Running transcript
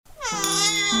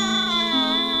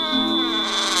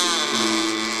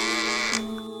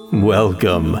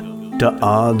Welcome to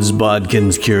Odds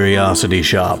Bodkin's Curiosity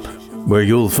Shop, where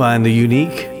you'll find the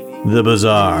unique, the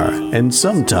bizarre, and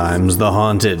sometimes the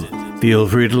haunted. Feel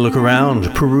free to look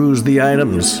around, peruse the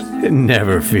items, and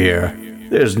never fear,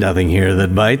 there's nothing here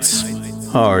that bites.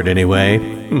 Hard anyway.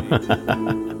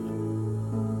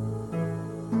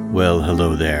 Well,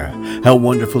 hello there. How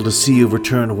wonderful to see you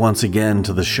return once again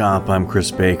to the shop. I'm Chris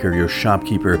Baker, your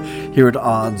shopkeeper here at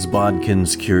Odds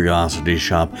Bodkin's Curiosity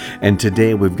Shop. And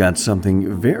today we've got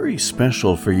something very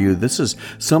special for you. This is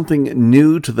something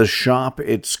new to the shop.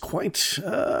 It's quite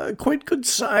good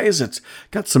size. It's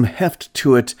got some heft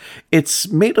to it. It's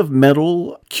made of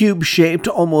metal, cube-shaped,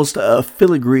 almost a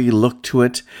filigree look to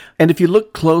it. And if you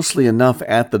look closely enough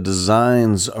at the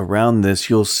designs around this,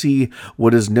 you'll see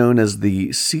what is known as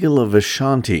the Seal of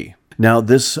Ashanti. Now,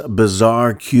 this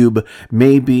bizarre cube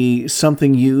may be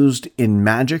something used in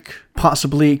magic.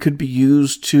 Possibly it could be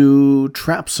used to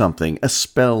trap something, a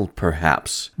spell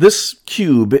perhaps. This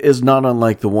cube is not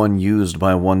unlike the one used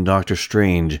by one Doctor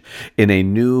Strange in a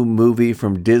new movie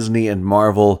from Disney and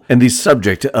Marvel, and the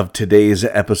subject of today's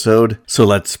episode. So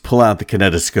let's pull out the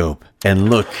kinetoscope and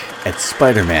look at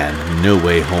Spider-Man No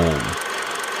Way Home.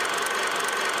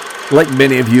 Like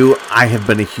many of you, I have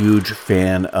been a huge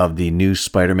fan of the new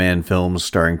Spider-Man films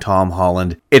starring Tom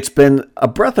Holland. It's been a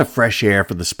breath of fresh air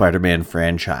for the Spider-Man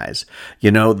franchise.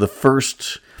 You know, the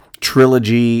first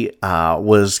trilogy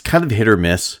was kind of hit or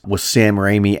miss with Sam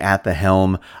Raimi at the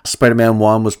helm. Spider-Man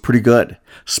 1 was pretty good.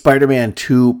 Spider-Man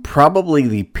 2, probably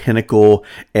the pinnacle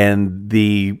and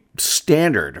the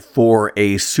standard for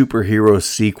a superhero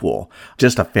sequel.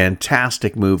 Just a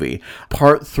fantastic movie.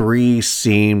 Part 3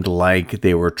 seemed like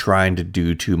they were trying to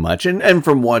do too much. And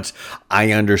from what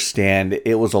I understand,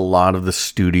 it was a lot of the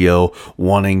studio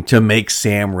wanting to make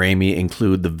Sam Raimi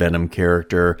include the Venom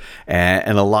character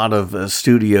and a lot of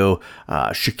studio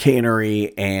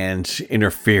chicanery and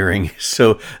interfering.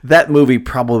 So that movie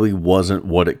probably wasn't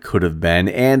what it could have been.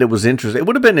 And it was interesting. It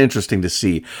would have been interesting to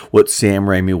see what Sam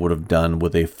Raimi would have done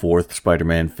with a fourth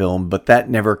Spider-Man film, but that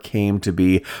never came to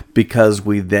be because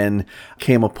we then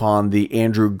came upon the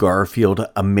Andrew Garfield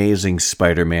Amazing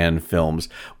Spider-Man films,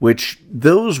 which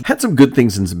those had some good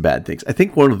things and some bad things. I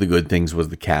think one of the good things was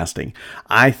the casting.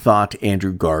 I thought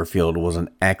Andrew Garfield was an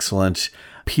excellent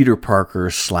Peter Parker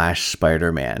 /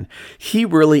 Spider-Man. He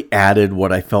really added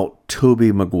what I felt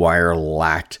Tobey Maguire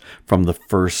lacked from the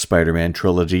first Spider-Man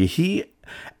trilogy. He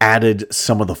added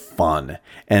some of the fun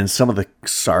and some of the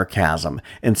sarcasm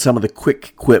and some of the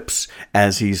quick quips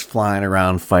as he's flying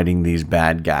around fighting these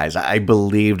bad guys. I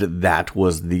believed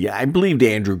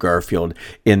Andrew Garfield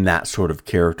in that sort of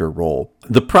character role.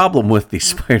 The problem with the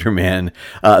Spider-Man,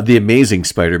 the Amazing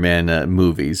Spider-Man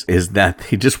movies is that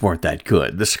they just weren't that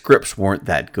good. The scripts weren't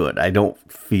that good. I don't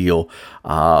feel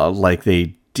like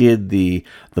they did the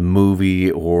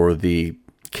movie or the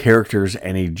characters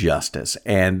any justice,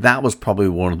 and that was probably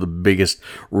one of the biggest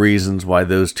reasons why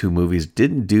those two movies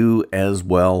didn't do as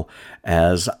well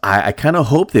as I kind of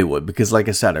hoped they would, because like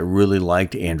I said, I really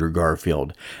liked Andrew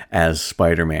Garfield as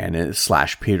Spider-Man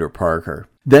 / Peter Parker.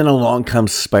 Then along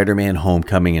comes Spider-Man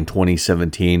Homecoming in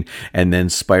 2017, and then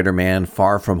Spider-Man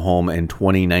Far From Home in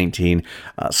 2019,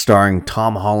 starring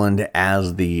Tom Holland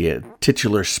as the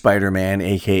titular Spider-Man,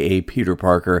 aka Peter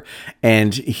Parker.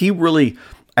 And he really,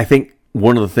 I think,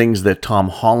 one of the things that Tom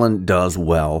Holland does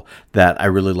well that I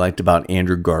really liked about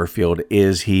Andrew Garfield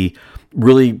is he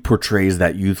really portrays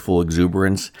that youthful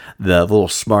exuberance, the little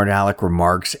smart aleck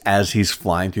remarks as he's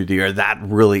flying through the air. That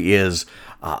really is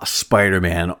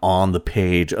Spider-Man on the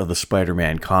page of the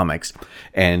Spider-Man comics.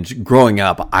 And growing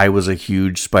up, I was a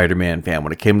huge Spider-Man fan.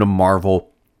 When it came to Marvel,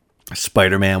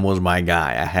 Spider-Man was my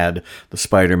guy. I had the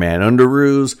Spider-Man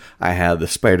underoos. I had the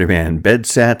Spider-Man bed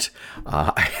set.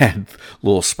 I had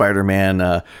little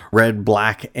Spider-Man red,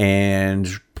 black, and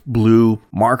blue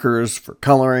markers for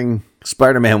coloring.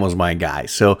 Spider-Man was my guy.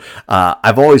 So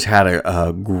I've always had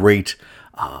a great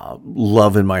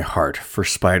love in my heart for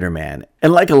Spider-Man.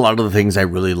 And like a lot of the things I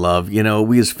really love, you know,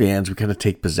 we as fans, we kind of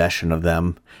take possession of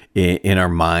them in our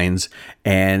minds.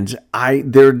 And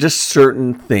there are just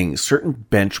certain things, certain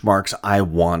benchmarks I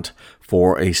want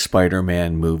for a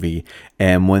Spider-Man movie.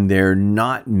 And when they're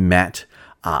not met,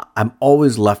 I'm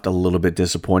always left a little bit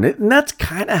disappointed. And that's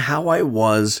kind of how I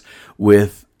was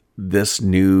with this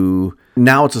new,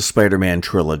 now it's a Spider-Man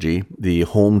trilogy, the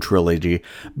Home trilogy,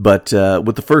 but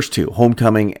with the first two,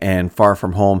 Homecoming and Far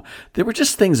From Home, there were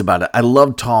just things about it. I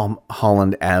loved Tom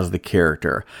Holland as the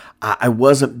character. I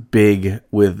wasn't big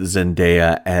with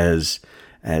Zendaya as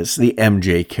the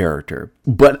MJ character,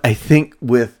 but I think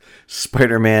with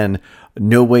Spider-Man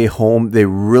No Way Home, they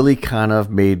really kind of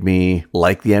made me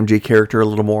like the MJ character a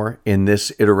little more in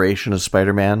this iteration of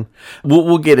Spider-Man.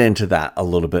 We'll get into that a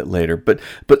little bit later.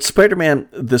 But Spider-Man,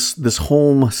 this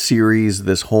home series,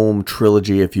 this home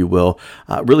trilogy, if you will,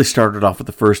 really started off with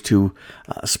the first two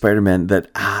Spider-Man that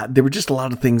there were just a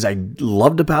lot of things I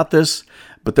loved about this,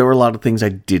 but there were a lot of things I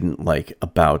didn't like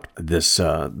about this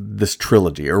this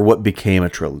trilogy, or what became a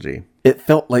trilogy. It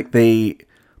felt like they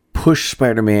pushed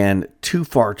Spider-Man too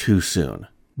far too soon.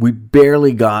 We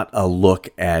barely got a look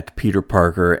at Peter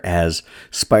Parker as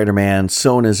Spider-Man,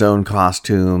 sewing his own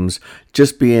costumes,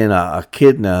 just being a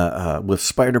kid with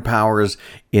spider powers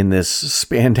in this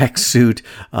spandex suit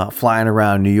flying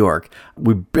around New York.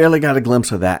 We barely got a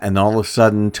glimpse of that, and all of a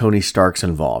sudden Tony Stark's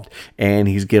involved, and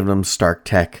he's giving him Stark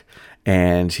Tech,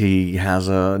 and he has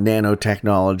a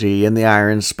nanotechnology and the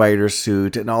Iron Spider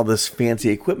suit and all this fancy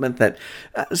equipment that,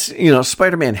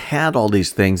 Spider-Man had all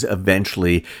these things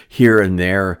eventually here and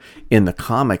there in the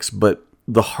comics, but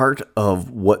the heart of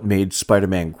what made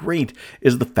Spider-Man great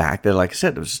is the fact that, like I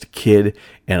said, it was just a kid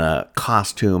in a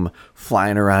costume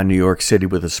flying around New York City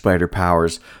with his spider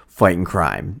powers, fighting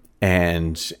crime.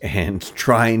 And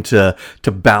trying to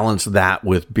balance that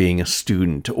with being a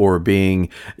student, or being,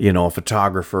 a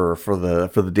photographer for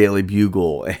the Daily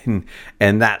Bugle,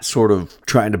 and that sort of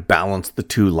trying to balance the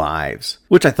two lives,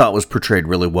 which I thought was portrayed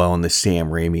really well in the Sam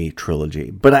Raimi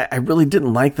trilogy. But I really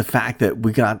didn't like the fact that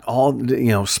we got all,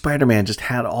 Spider-Man just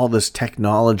had all this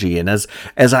technology, and as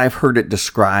I've heard it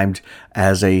described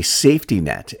as a safety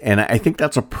net, and I think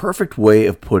that's a perfect way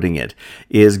of putting it,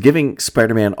 is giving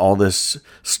Spider-Man all this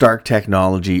Stark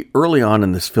technology early on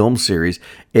in this film series.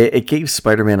 It gave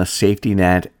Spider-Man a safety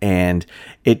net, and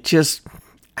it just,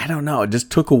 I don't know, it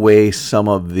just took away some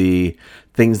of the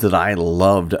things that I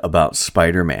loved about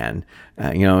Spider-Man.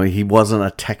 He wasn't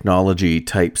a technology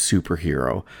type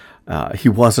superhero. He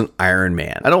wasn't Iron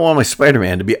Man. I don't want my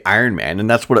Spider-Man to be Iron Man, and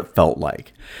that's what it felt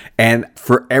like. And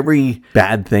for every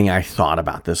bad thing I thought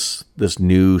about this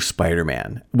new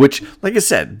Spider-Man, which, like I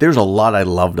said, there's a lot I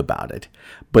loved about it,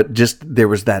 but just there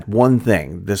was that one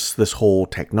thing, this whole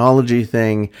technology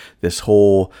thing, this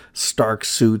whole Stark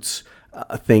suits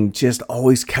thing just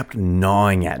always kept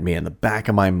gnawing at me in the back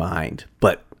of my mind.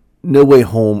 But No Way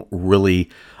Home really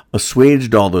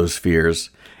assuaged all those fears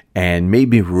and made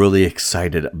me really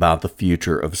excited about the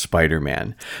future of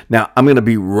Spider-Man. Now, I'm going to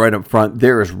be right up front.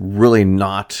 There is really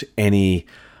not any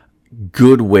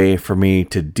good way for me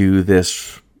to do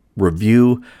this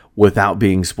review without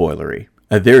being spoilery.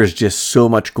 There is just so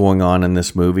much going on in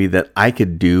this movie that I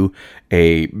could do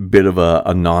a bit of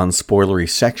a non-spoilery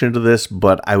section to this,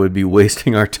 but I would be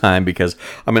wasting our time because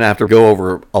I'm going to have to go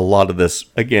over a lot of this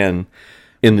again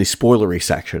in the spoilery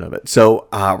section of it. So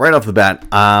right off the bat,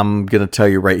 I'm going to tell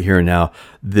you right here and now,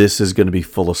 this is going to be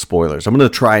full of spoilers. I'm going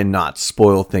to try and not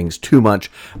spoil things too much,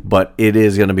 but it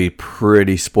is going to be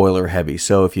pretty spoiler heavy.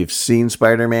 So if you've seen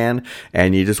Spider-Man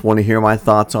and you just want to hear my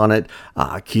thoughts on it,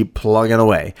 keep plugging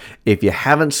away. If you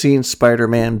haven't seen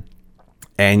Spider-Man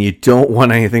and you don't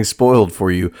want anything spoiled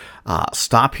for you,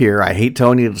 stop here. I hate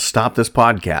telling you to stop this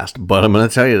podcast, but I'm going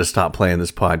to tell you to stop playing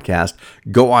this podcast.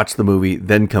 Go watch the movie,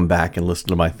 then come back and listen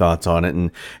to my thoughts on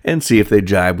it and see if they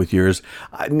jibe with yours.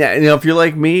 Now, if you're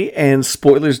like me and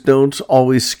spoilers don't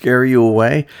always scare you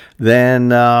away,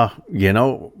 then,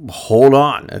 hold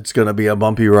on. It's going to be a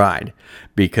bumpy ride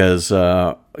because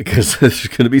there's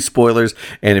going to be spoilers.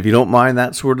 And if you don't mind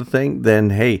that sort of thing, then,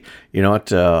 hey, you know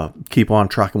what? Keep on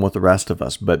trucking with the rest of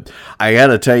us. But I got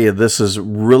to tell you, this is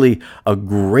really a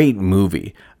great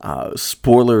movie.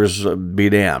 Spoilers be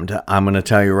damned. I'm going to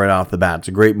tell you right off the bat, it's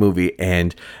a great movie.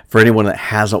 And for anyone that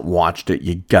hasn't watched it,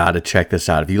 you got to check this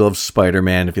out. If you love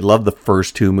Spider-Man, if you love the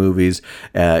first two movies,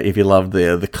 if you love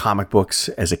the comic books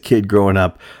as a kid growing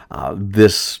up,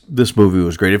 this movie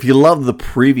was great. If you love the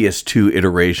previous two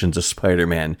iterations of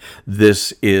Spider-Man,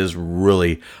 this is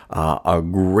really a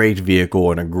great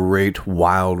vehicle and a great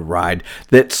wild ride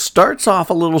that starts off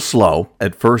a little slow.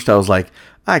 At first,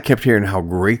 I kept hearing how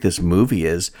great this movie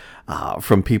is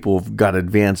from people who've got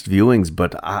advanced viewings,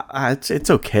 but it's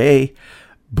okay.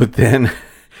 But then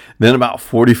about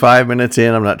 45 minutes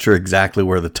in, I'm not sure exactly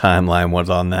where the timeline was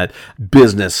on that,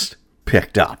 business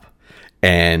picked up.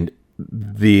 And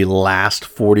the last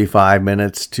 45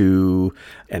 minutes to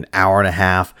an hour and a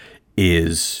half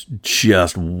is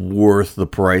just worth the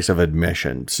price of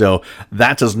admission. So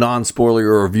that's as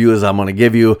non-spoiler a review as I'm going to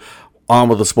give you. on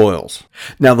with the spoils.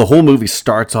 Now, the whole movie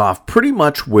starts off pretty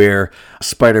much where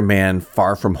Spider-Man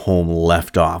Far From Home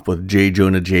left off, with J.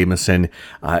 Jonah Jameson.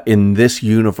 In this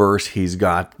universe, he's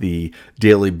got the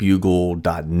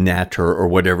dailybugle.net or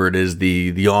whatever it is,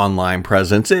 the online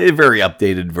presence, a very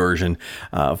updated version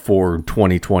for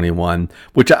 2021,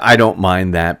 which I don't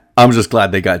mind that. I'm just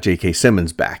glad they got J.K.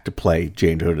 Simmons back to play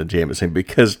J. Jonah Jameson,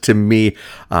 because to me,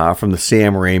 from the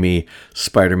Sam Raimi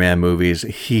Spider-Man movies,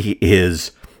 he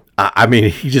is,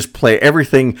 he just play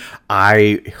everything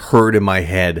I heard in my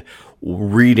head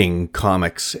reading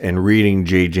comics and reading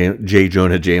J.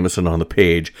 Jonah Jameson on the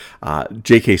page.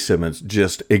 J.K. Simmons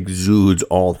just exudes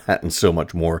all that and so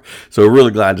much more. So we're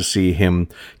really glad to see him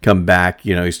come back.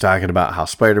 You know, he's talking about how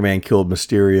Spider-Man killed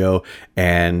Mysterio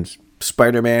and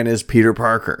Spider-Man is Peter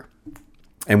Parker.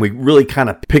 And we really kind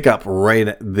of pick up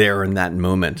right there in that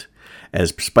moment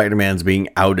as Spider-Man's being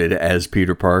outed as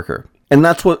Peter Parker. And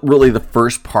that's what really the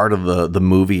first part of the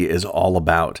movie is all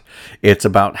about. It's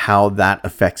about how that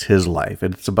affects his life.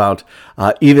 It's about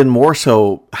even more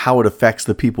so how it affects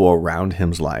the people around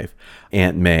him's life.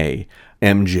 Aunt May,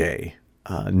 MJ,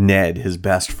 Ned, his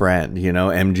best friend. You know,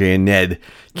 MJ and Ned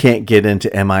can't get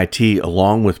into MIT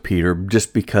along with Peter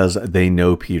just because they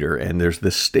know Peter. And there's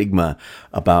this stigma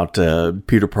about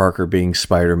Peter Parker being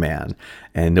Spider-Man.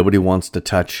 And nobody wants to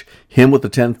touch him with a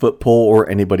 10-foot pole or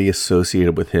anybody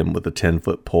associated with him with a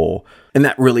 10-foot pole. And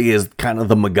that really is kind of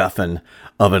the MacGuffin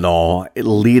of it all,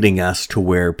 leading us to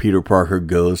where Peter Parker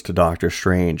goes to Doctor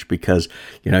Strange, because,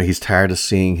 you know, he's tired of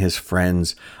seeing his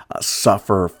friends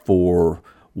suffer for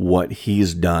what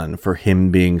he's done, for him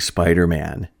being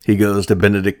Spider-Man. He goes to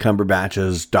Benedict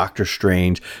Cumberbatch's Doctor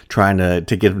Strange, trying to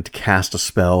get him to cast a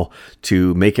spell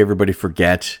to make everybody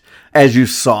forget. As you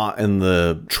saw in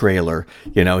the trailer,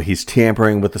 you know, he's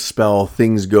tampering with the spell,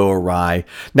 things go awry.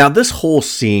 Now, this whole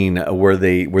scene where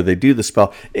they do the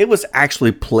spell, it was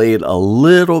actually played a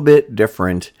little bit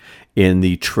different in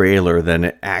the trailer than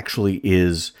it actually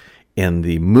is in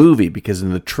the movie, because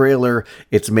in the trailer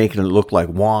it's making it look like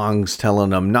Wong's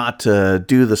telling him not to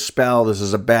do the spell. This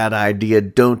is a bad idea.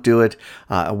 Don't do it.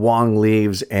 Wong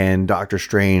leaves and Doctor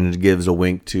Strange gives a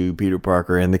wink to Peter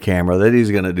Parker in the camera that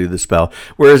he's going to do the spell.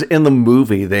 Whereas in the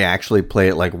movie, they actually play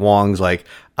it like Wong's like,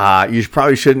 you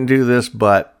probably shouldn't do this,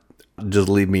 but just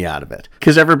leave me out of it.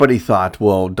 Because everybody thought,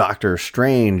 well, Doctor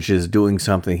Strange is doing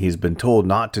something he's been told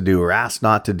not to do or asked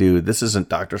not to do. This isn't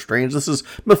Doctor Strange. This is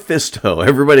Mephisto.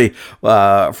 Everybody,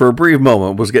 for a brief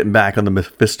moment, was getting back on the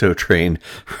Mephisto train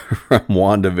from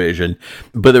WandaVision.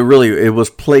 But it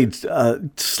was played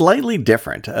slightly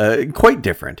different, quite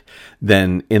different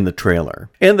than in the trailer.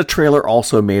 And the trailer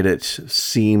also made it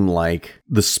seem like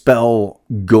the spell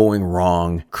going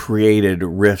wrong created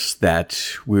rifts that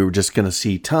we were just going to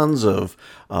see tons of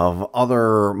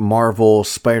other Marvel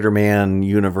Spider-Man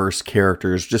universe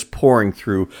characters just pouring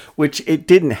through, which it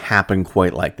didn't happen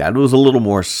quite like that. It was a little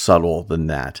more subtle than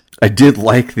that. I did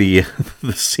like the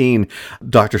scene.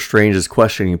 Doctor Strange is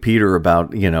questioning Peter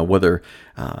about, you know, whether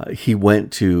he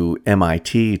went to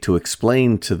MIT to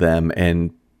explain to them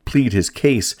and plead his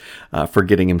case for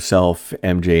getting himself,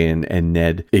 MJ, and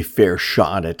Ned a fair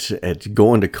shot at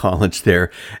going to college there.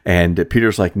 And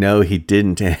Peter's like, no, he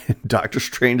didn't. And Doctor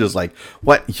Strange is like,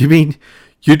 what? You mean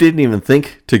you didn't even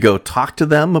think to go talk to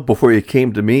them before you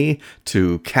came to me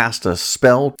to cast a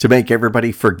spell to make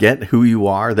everybody forget who you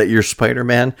are, that you're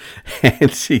Spider-Man?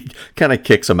 And he kind of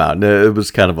kicks him out. And it was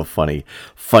kind of a funny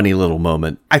little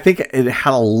moment. I think it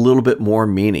had a little bit more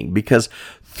meaning, because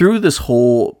through this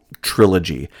whole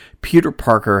trilogy, Peter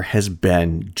Parker has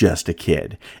been just a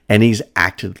kid, and he's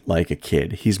acted like a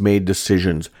kid. He's made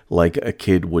decisions like a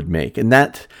kid would make. And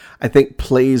that, I think,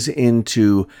 plays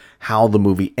into how the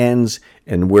movie ends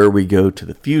and where we go to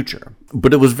the future.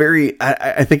 But it was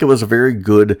I think it was a very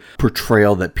good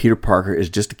portrayal that Peter Parker is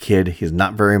just a kid. He's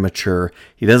not very mature.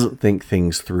 He doesn't think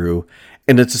things through.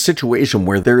 And it's a situation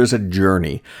where there is a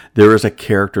journey, there is a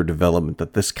character development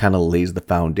that this kind of lays the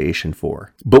foundation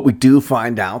for. But we do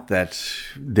find out that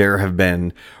there have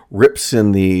been rips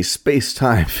in the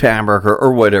space-time fabric,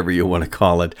 or whatever you want to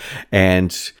call it.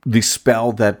 And the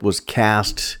spell that was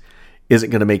cast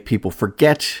isn't going to make people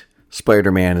forget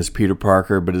Spider-Man is Peter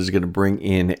Parker, but is going to bring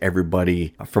in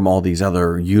everybody from all these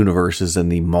other universes in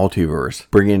the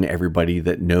multiverse. Bring in everybody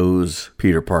that knows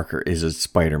Peter Parker is a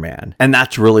Spider-Man. And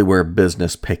that's really where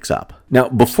business picks up. Now,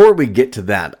 before we get to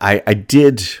that, I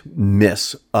did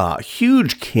miss a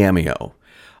huge cameo.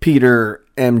 Peter,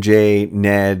 MJ,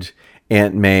 Ned,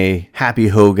 Aunt May, Happy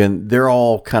Hogan, they're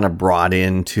all kind of brought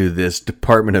into this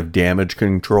Department of Damage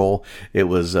Control. It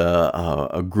was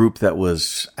a group that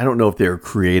was, I don't know if they were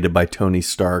created by Tony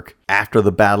Stark. after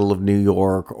the Battle of New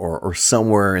York or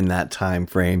somewhere in that time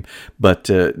frame. But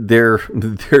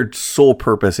their sole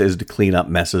purpose is to clean up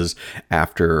messes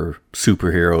after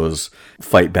superheroes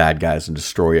fight bad guys and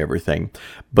destroy everything.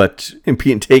 But in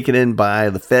being taken in by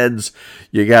the feds,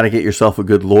 you got to get yourself a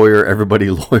good lawyer. Everybody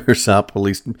lawyers up, at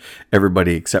least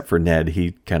everybody except for Ned.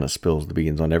 He kind of spills the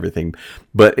beans on everything.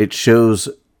 But it shows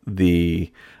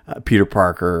the Peter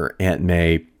Parker, Aunt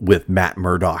May, with Matt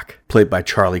Murdock, played by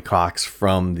Charlie Cox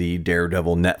from the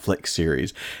Daredevil Netflix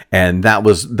series. And that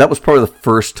was probably the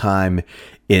first time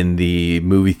in the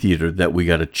movie theater that we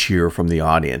got a cheer from the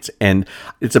audience. And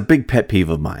it's a big pet peeve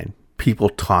of mine, people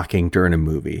talking during a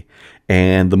movie.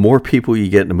 And the more people you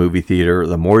get in a movie theater,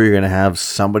 the more you're going to have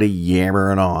somebody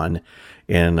yammering on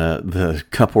in the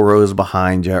couple rows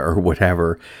behind you or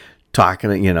whatever, talking,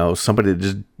 somebody that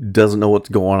just doesn't know what's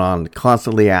going on,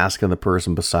 constantly asking the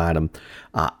person beside them.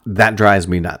 That drives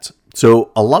me nuts.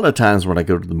 So a lot of times when I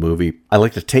go to the movie, I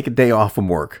like to take a day off from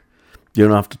work. You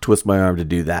don't have to twist my arm to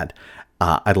do that.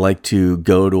 I'd like to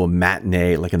go to a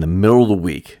matinee like in the middle of the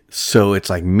week. So it's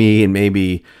like me and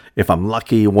maybe, if I'm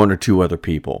lucky, one or two other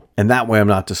people. And that way I'm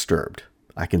not disturbed.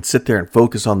 I can sit there and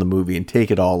focus on the movie and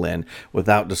take it all in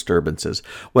without disturbances.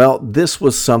 Well, this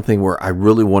was something where I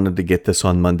really wanted to get this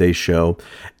on Monday's show.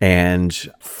 And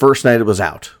first night it was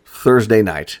out, Thursday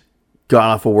night, got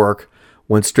off of work,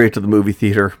 went straight to the movie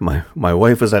theater. My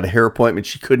wife was at a hair appointment.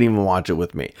 She couldn't even watch it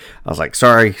with me. I was like,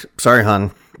 sorry,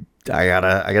 hon. I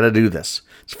gotta do this.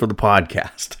 It's for the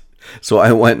podcast. So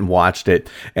I went and watched it,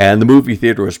 and the movie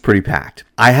theater was pretty packed.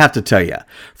 I have to tell you,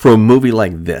 for a movie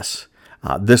like this,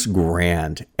 this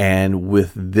grand, and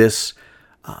with this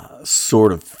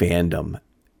sort of fandom,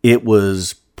 it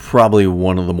was probably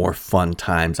one of the more fun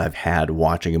times I've had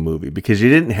watching a movie, because you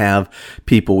didn't have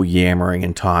people yammering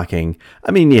and talking.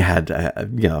 I mean, you had,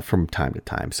 from time to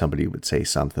time, somebody would say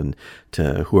something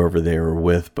to whoever they were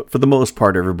with, but for the most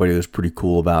part, everybody was pretty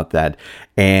cool about that,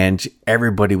 and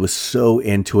everybody was so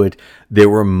into it. There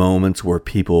were moments where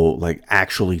people like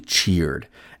actually cheered.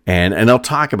 And I'll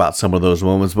talk about some of those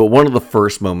moments, but one of the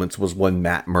first moments was when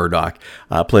Matt Murdock,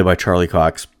 played by Charlie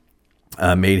Cox,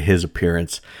 made his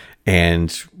appearance.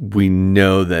 And we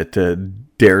know that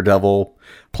Daredevil,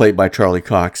 played by Charlie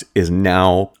Cox, is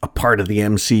now a part of the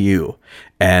MCU.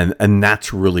 And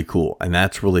that's really cool. And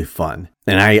that's really fun.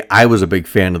 And I was a big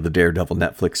fan of the Daredevil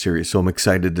Netflix series, so I'm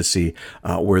excited to see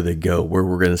where they go, where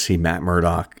we're going to see Matt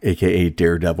Murdock, a.k.a.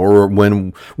 Daredevil, or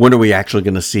when are we actually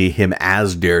going to see him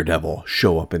as Daredevil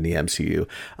show up in the MCU.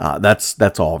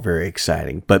 That's all very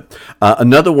exciting. But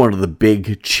another one of the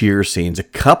big cheer scenes, a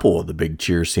couple of the big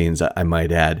cheer scenes, I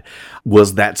might add,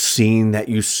 was that scene that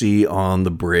you see on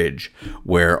the bridge,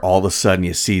 where all of a sudden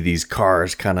you see these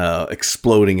cars kind of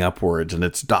exploding upwards, and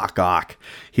it's Doc Ock.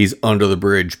 He's under the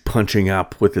bridge punching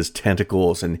up with his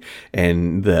tentacles, and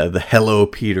the Hello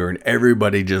Peter, and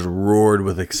everybody just roared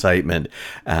with excitement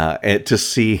and to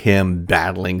see him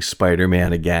battling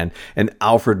Spider-Man again. And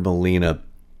Alfred Molina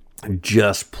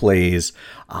just plays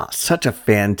such a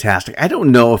fantastic... I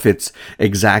don't know if it's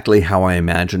exactly how I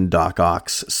imagine Doc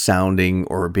Ock's sounding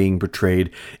or being portrayed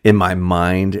in my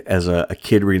mind as a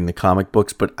kid reading the comic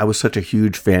books, but I was such a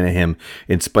huge fan of him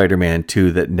in Spider-Man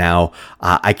 2 that now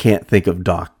I can't think of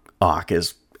Doc Ock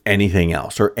as anything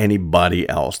else or anybody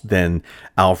else than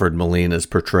Alfred Molina's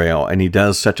portrayal. And he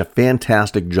does such a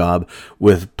fantastic job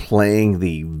with playing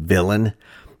the villain,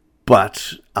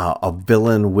 but a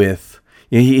villain with...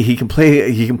 He can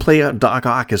play Doc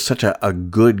Ock as such a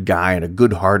good guy and a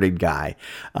good-hearted guy.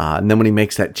 And then when he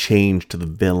makes that change to the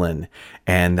villain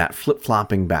and that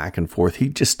flip-flopping back and forth, he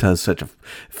just does such a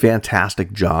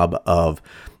fantastic job of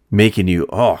making you,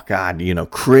 oh God,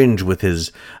 cringe with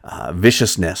his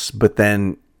viciousness. But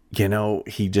then,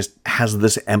 he just has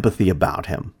this empathy about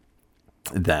him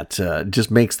that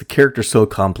just makes the character so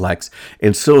complex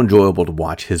and so enjoyable to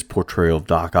watch his portrayal of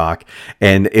Doc Ock.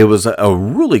 And it was a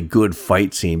really good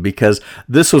fight scene, because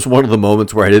this was one of the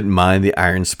moments where I didn't mind the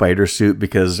Iron Spider suit,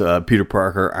 because Peter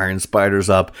Parker Iron Spider's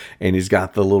up and he's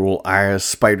got the little iron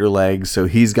spider legs, so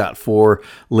he's got 4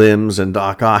 limbs and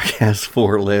Doc Ock has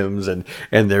 4 limbs, and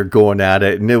they're going at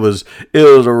it, and it was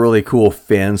a really cool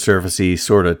fan servicey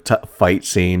sort of fight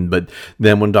scene. But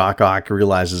then when Doc Ock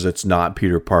realizes it's not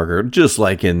Peter Parker, just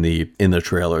like in the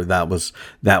trailer, that was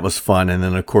fun. And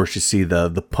then of course you see the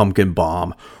pumpkin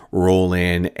bomb roll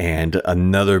in, and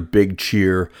another big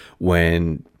cheer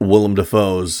when Willem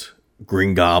Dafoe's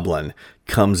Green Goblin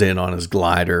comes in on his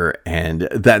glider, and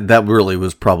that really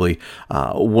was probably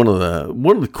one of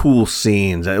the cool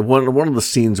scenes. One of the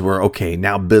scenes where, okay,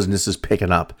 now business is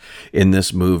picking up in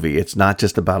this movie. It's not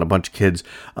just about a bunch of kids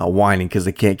whining because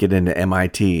they can't get into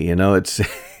MIT. It's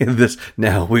this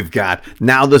now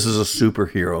this is a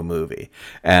superhero movie,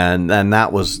 and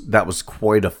that was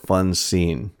quite a fun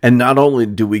scene. And not only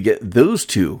do we get those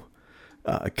two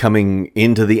coming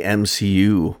into the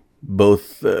MCU,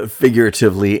 both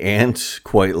figuratively and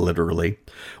quite literally,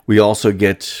 we also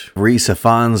get Rhys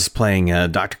Ifans playing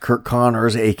Dr. Kirk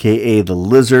Connors, aka the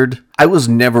Lizard. I was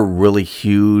never really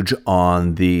huge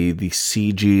on the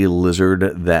CG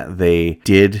Lizard that they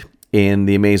did in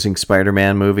the Amazing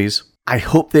Spider-Man movies. I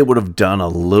hope they would have done a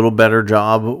little better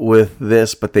job with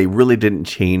this, but they really didn't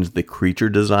change the creature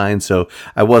design. So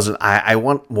I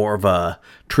want more of a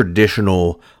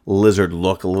traditional lizard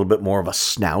look, a little bit more of a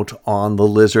snout on the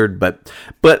lizard.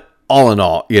 But all in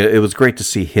all, yeah, it was great to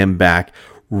see him back.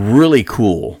 Really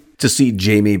cool to see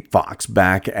Jamie Foxx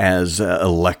back as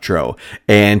Electro.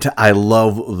 And I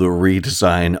love the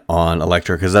redesign on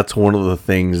Electro, because that's one of the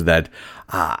things that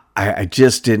I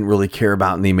just didn't really care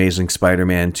about in The Amazing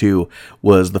Spider-Man 2,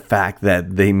 was the fact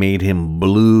that they made him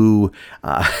blue.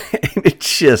 It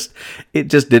just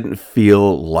didn't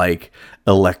feel like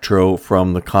Electro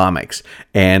from the comics.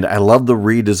 And I love the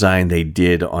redesign they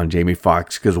did on Jamie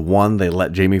Foxx, because one, they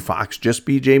let Jamie Foxx just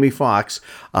be Jamie Foxx,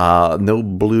 no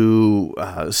blue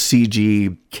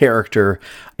CG character,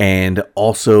 and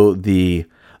also the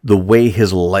way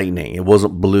his lightning, it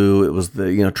wasn't blue, it was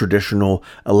the traditional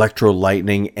Electro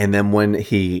lightning. And then when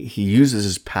he uses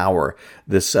his power,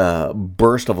 this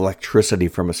burst of electricity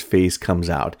from his face comes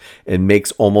out and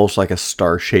makes almost like a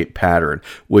star-shaped pattern,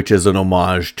 which is an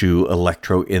homage to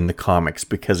Electro in the comics,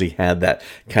 because he had that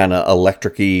kind of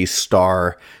electric-y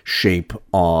star shape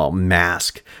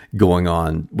mask going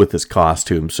on with his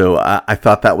costume. So I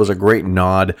thought that was a great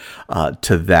nod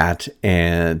to that,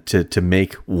 and to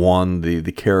make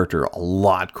the character a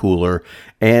lot cooler,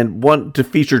 and one to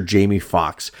feature Jamie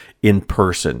Foxx in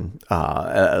person,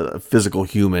 a physical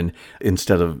human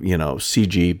instead of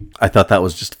CG. I thought that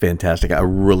was just fantastic. I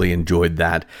really enjoyed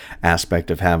that aspect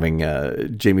of having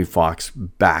Jamie Foxx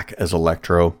back as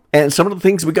Electro. And some of the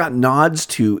things we got nods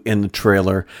to in the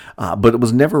trailer, but it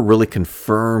was never really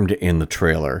confirmed in the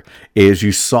trailer, is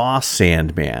you saw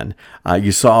Sandman.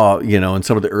 You saw, in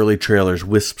some of the early trailers,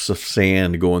 wisps of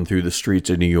sand going through the streets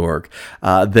of New York.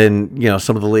 Then,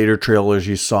 some of the later trailers,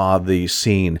 you saw the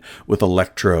scene with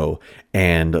Electro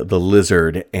and the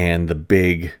Lizard and the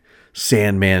big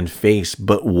Sandman face.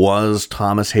 But was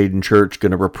Thomas Hayden Church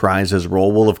going to reprise his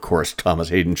role? Well, of course, Thomas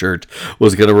Hayden Church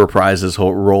was going to reprise his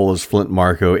whole role as Flint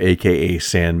Marko, aka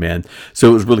Sandman. So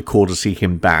it was really cool to see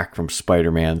him back from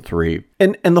Spider-Man 3.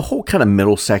 And the whole kind of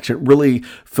middle section really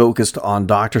focused on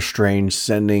Doctor Strange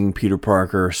sending Peter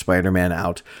Parker, Spider-Man,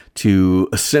 out to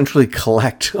essentially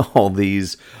collect all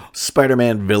these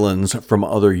Spider-Man villains from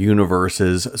other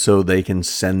universes so they can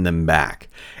send them back.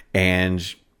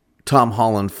 And Tom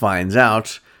Holland finds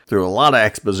out through a lot of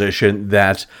exposition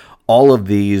that all of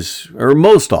these, or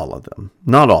most all of them,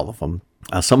 not all of them,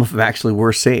 some of them actually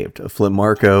were saved. Flint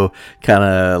Marko kind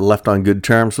of left on good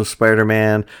terms with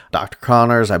Spider-Man. Dr.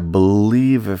 Connors, I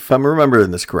believe, if I'm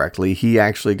remembering this correctly, he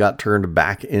actually got turned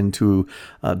back into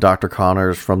Dr.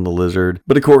 Connors from the Lizard.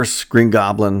 But of course, Green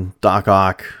Goblin, Doc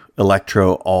Ock,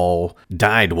 Electro all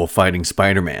died while fighting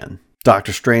Spider-Man.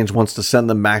 Doctor Strange wants to send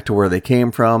them back to where they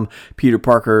came from. Peter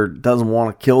Parker doesn't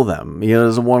want to kill them. He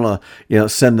doesn't want to,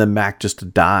 send them back just to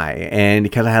die. And he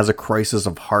kind of has a crisis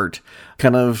of heart,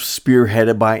 kind of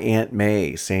spearheaded by Aunt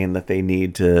May, saying that they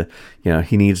need to,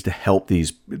 he needs to help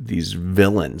these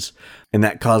villains. And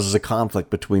that causes a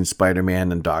conflict between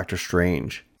Spider-Man and Doctor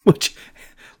Strange, which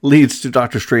leads to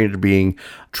Doctor Strange being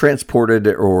transported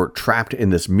or trapped in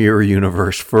this mirror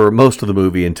universe for most of the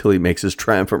movie until he makes his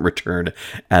triumphant return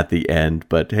at the end.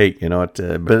 But hey, you know what?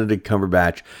 Benedict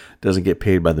Cumberbatch doesn't get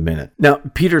paid by the minute. Now,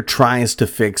 Peter tries to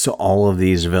fix all of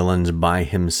these villains by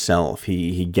himself.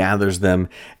 He gathers them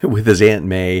with his Aunt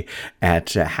May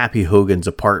at Happy Hogan's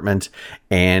apartment,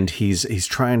 and he's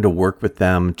trying to work with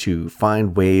them to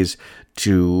find ways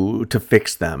to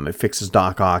fix them. It fixes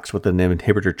Doc Ock with an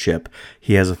inhibitor chip.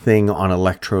 He has a thing on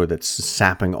Electro that's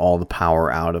sapping all the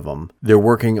power out of him. They're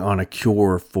working on a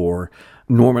cure for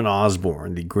Norman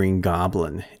Osborn, the Green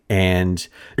Goblin. And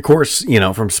of course,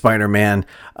 from Spider-Man,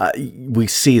 we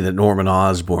see that Norman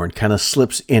Osborn kind of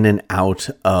slips in and out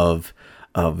of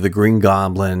the Green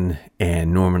Goblin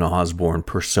and Norman Osborn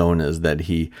personas that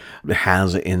he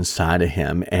has inside of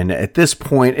him. And at this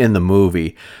point in the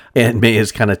movie, Aunt May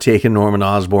has kind of taken Norman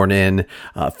Osborn in,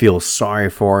 feels sorry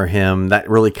for him. That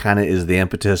really kind of is the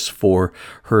impetus for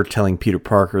her telling Peter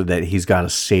Parker that he's got to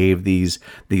save these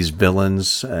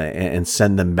villains and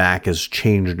send them back as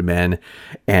changed men.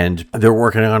 And they're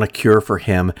working on a cure for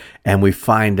him. And we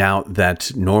find out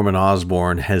that Norman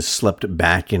Osborn has slipped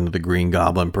back into the Green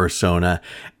Goblin persona,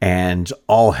 and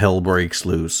all hell breaks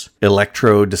loose.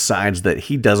 Electro decides that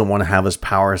he doesn't want to have his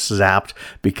power zapped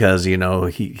because,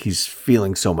 he's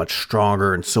feeling so much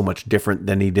stronger and so much different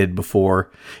than he did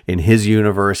before. In his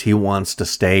universe, he wants to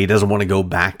stay. He doesn't want to go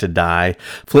back to die.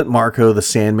 Flint Marko, the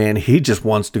Sandman, he just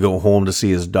wants to go home to see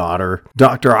his daughter.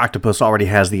 Dr. Octopus already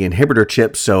has the inhibitor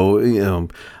chip, so,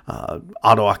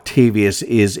 Otto Octavius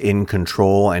is in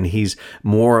control, and he's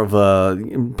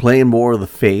playing more of the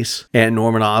face. And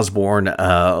Norman Osborn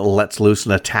lets loose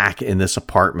an attack in this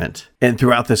apartment. And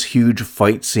throughout this huge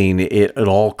fight scene, it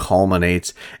all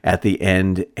culminates at the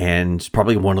end, and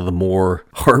probably one of the more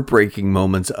heartbreaking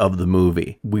moments of the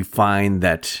movie. We find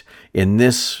that in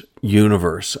this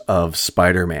universe of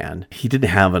Spider-Man, he didn't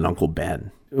have an Uncle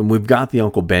Ben. And we've got the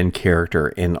Uncle Ben character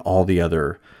in all the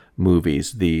other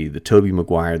movies, the Tobey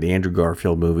Maguire, the Andrew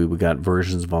Garfield movie. We got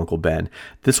versions of Uncle Ben.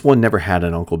 This one never had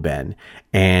an Uncle Ben,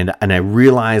 and I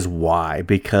realize why,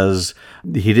 because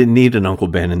he didn't need an Uncle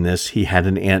Ben in this. He had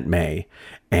an Aunt May,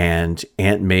 and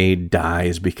Aunt May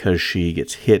dies because she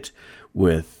gets hit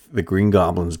with the Green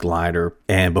Goblin's glider,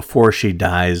 and before she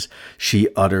dies, she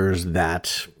utters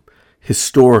that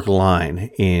historic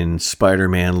line in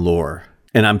Spider-Man lore.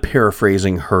 And I'm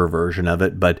paraphrasing her version of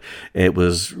it, but it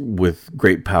was, with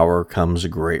great power comes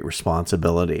great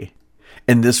responsibility.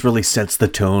 And this really sets the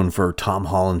tone for Tom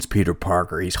Holland's Peter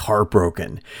Parker. He's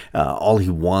heartbroken. All he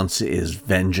wants is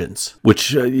vengeance,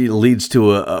 which leads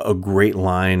to a great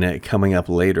line coming up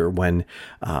later when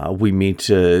we meet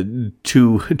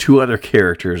two other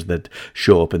characters that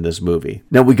show up in this movie.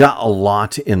 Now, we got a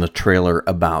lot in the trailer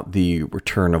about the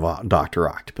return of Dr.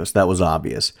 Octopus. That was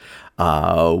obvious.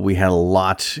 We had a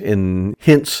lot in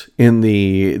hints in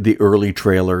the early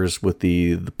trailers with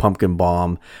the pumpkin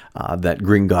bomb, that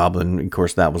Green Goblin. Of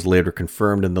course, that was later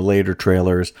confirmed in the later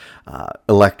trailers.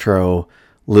 Electro,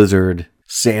 Lizard,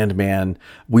 Sandman.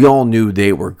 We all knew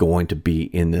they were going to be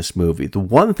in this movie. The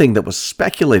one thing that was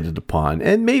speculated upon,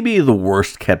 and maybe the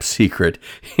worst kept secret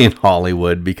in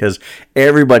Hollywood, because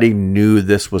everybody knew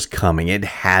this was coming. It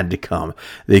had to come.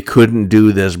 They couldn't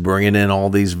do this, bringing in all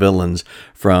these villains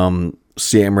from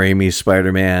Sam Raimi's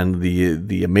Spider-Man,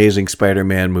 the Amazing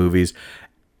Spider-Man movies.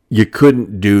 You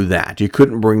couldn't do that. You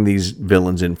couldn't bring these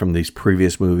villains in from these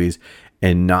previous movies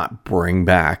and not bring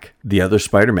back the other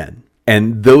Spider-Man.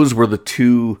 And those were the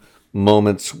two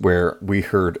moments where we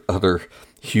heard other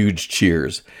huge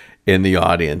cheers in the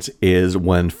audience, is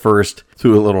when first,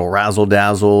 through a little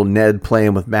razzle-dazzle, Ned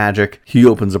playing with magic, he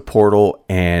opens a portal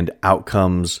and out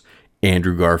comes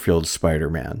Andrew Garfield's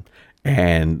Spider-Man.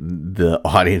 And the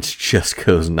audience just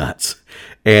goes nuts.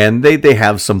 And they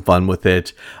have some fun with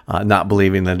it, not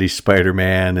believing that he's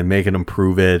Spider-Man and making him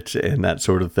prove it and that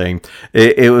sort of thing.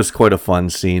 It was quite a fun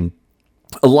scene.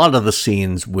 A lot of the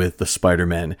scenes with the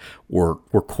Spider-Men were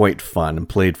quite fun and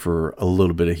played for a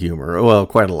little bit of humor. Well,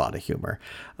 quite a lot of humor,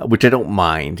 which I don't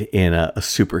mind in a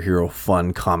superhero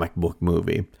fun comic book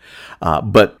movie.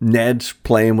 But Ned's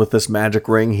playing with this magic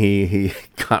ring he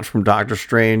got from Doctor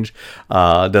Strange,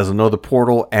 doesn't know the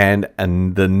portal, and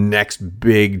the next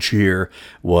big cheer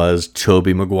was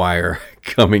Tobey Maguire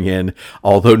coming in,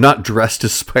 although not dressed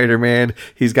as Spider-Man.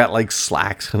 He's got like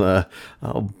slacks and a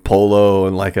polo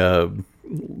and like a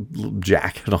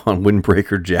jacket on,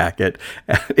 windbreaker jacket.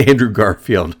 Andrew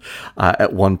Garfield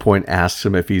at one point asks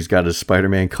him if he's got his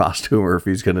Spider-Man costume or if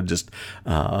he's going to just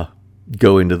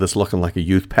go into this looking like a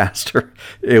youth pastor.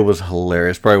 It was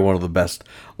hilarious. Probably one of the best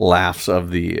laughs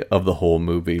of the whole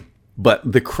movie. But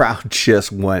the crowd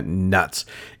just went nuts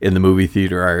in the movie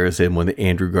theater I was in when the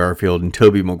Andrew Garfield and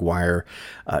Tobey Maguire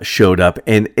showed up.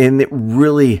 And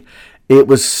it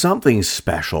was something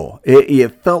special.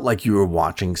 It felt like you were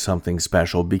watching something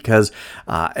special because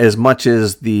as much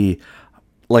as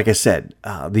like I said,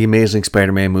 the Amazing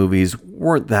Spider-Man movies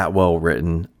weren't that well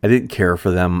written. I didn't care for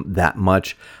them that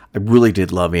much. I really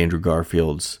did love Andrew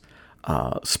Garfield's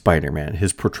Spider-Man,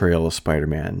 his portrayal of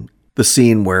Spider-Man. The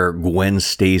scene where Gwen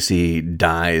Stacy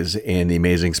dies in The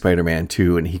Amazing Spider-Man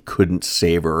 2 and he couldn't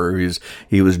save her, or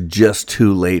he was just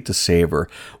too late to save her,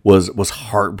 was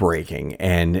heartbreaking.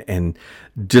 And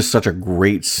just such a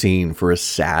great scene for as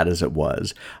sad as it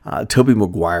was. Tobey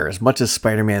Maguire, as much as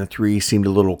Spider-Man 3 seemed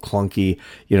a little clunky,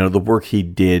 the work he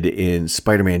did in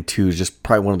Spider-Man 2 is just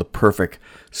probably one of the perfect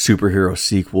superhero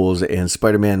sequels. And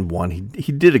Spider-Man 1,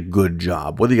 he did a good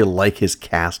job. Whether you like his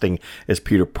casting as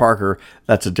Peter Parker,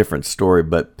 that's a different story.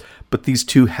 But these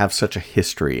two have such a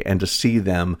history, and to see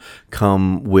them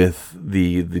come with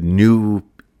the new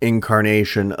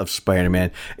incarnation of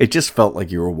Spider-Man, it just felt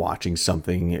like you were watching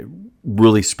something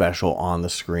really special on the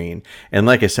screen. And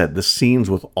like I said, the scenes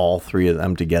with all three of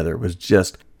them together was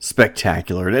just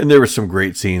spectacular. And there were some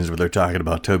great scenes where they're talking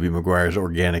about Tobey Maguire's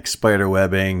organic spider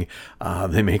webbing.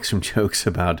 They make some jokes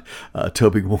about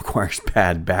Tobey Maguire's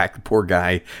bad back, the poor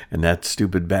guy, and that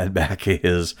stupid bad back of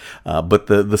his. But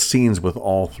the scenes with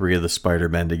all three of the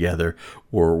Spider-Men together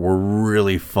were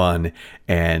really fun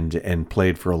and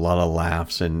played for a lot of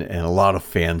laughs and a lot of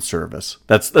fan service.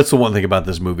 That's the one thing about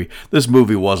this movie. This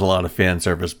movie was a lot of fan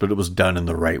service, but it was done in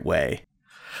the right way.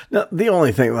 Now, the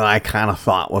only thing that I kind of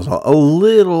thought was a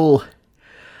little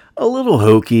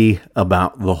hokey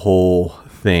about the whole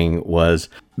thing was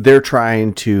they're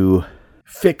trying to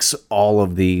fix all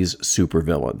of these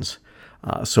supervillains.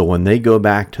 So when they go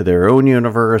back to their own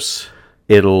universe,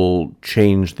 it'll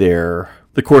change the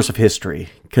course of history,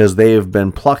 because they have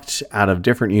been plucked out of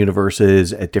different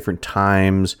universes at different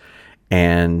times.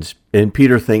 And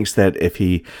Peter thinks that if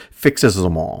he fixes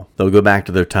them all, they'll go back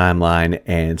to their timeline,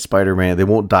 and Spider-Man, they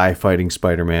won't die fighting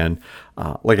Spider-Man.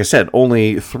 Like I said,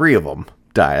 only 3 of them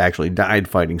died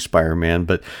fighting Spider-Man,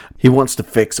 but he wants to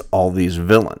fix all these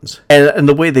villains. And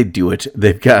the way they do it,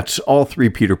 they've got all 3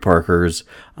 Peter Parkers,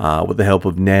 with the help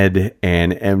of Ned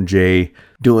and MJ,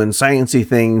 doing sciencey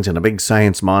things in a big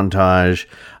science montage.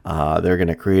 They're going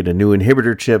to create a new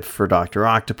inhibitor chip for Dr.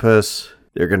 Octopus.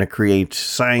 They're going to create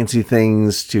sciencey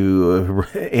things to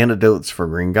antidotes for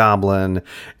Green Goblin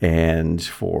and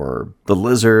for the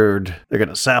Lizard. They're going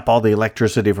to sap all the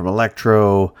electricity from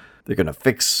Electro. They're going to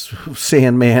fix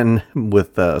Sandman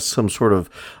with some sort of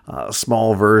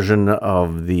small version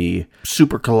of the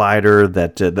super collider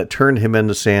that turned him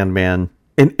into Sandman.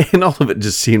 And all of it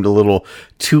just seemed a little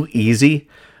too easy.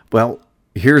 Well,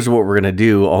 here's what we're going to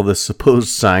do, all this supposed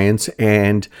science,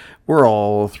 and we're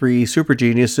all 3 super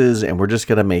geniuses, and we're just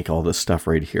going to make all this stuff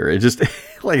right here. It just,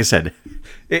 like I said,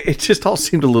 it just all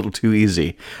seemed a little too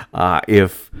easy.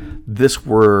 If this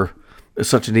were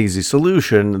such an easy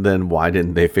solution, then why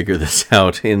didn't they figure this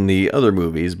out in the other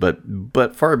movies?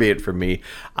 But far be it from me.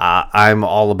 I'm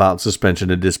all about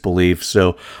suspension of disbelief,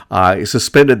 so I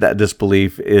suspended that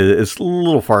disbelief. It's a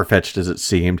little far-fetched as it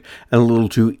seemed, and a little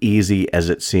too easy as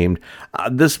it seemed.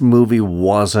 This movie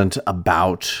wasn't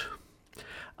about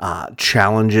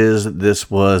challenges.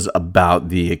 This was about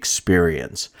the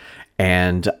experience.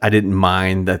 And I didn't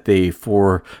mind that they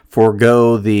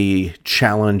forego the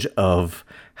challenge of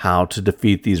how to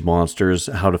defeat these monsters,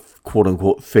 how to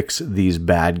quote-unquote fix these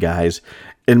bad guys,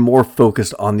 and more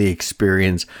focused on the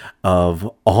experience of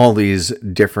all these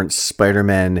different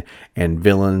Spider-Men and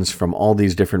villains from all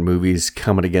these different movies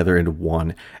coming together into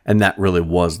one. And that really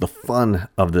was the fun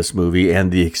of this movie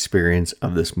and the experience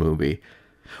of this movie,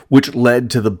 which led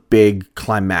to the big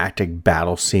climactic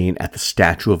battle scene at the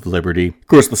Statue of Liberty. Of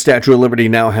course, the Statue of Liberty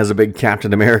now has a big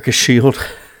Captain America shield,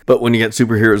 but when you get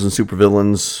superheroes and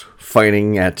supervillains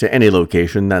fighting at any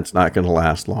location, that's not going to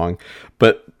last long.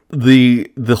 But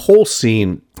the whole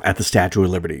scene at the Statue of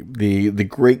Liberty, the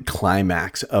great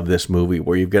climax of this movie,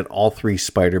 where you've got all 3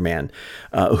 Spider-Man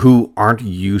who aren't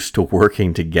used to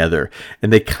working together,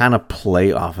 and they kind of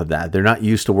play off of that. They're not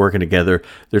used to working together.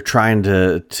 They're trying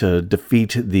to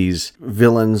defeat these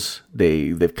villains.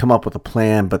 They've come up with a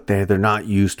plan, but they're not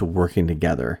used to working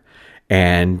together.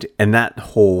 And that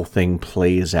whole thing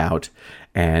plays out.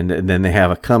 And then they have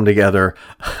a come together.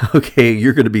 Okay,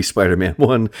 you're going to be Spider-Man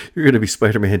 1, you're going to be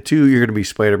Spider-Man 2, you're going to be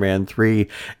Spider-Man 3,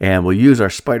 and we'll use our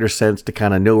spider sense to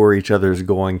kind of know where each other is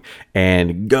going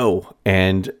and go.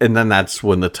 And then that's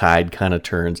when the tide kind of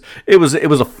turns. It was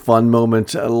a fun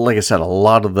moment. Like I said, a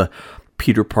lot of the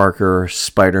Peter Parker,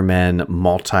 Spider-Man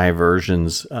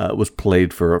multi-versions was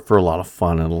played for a lot of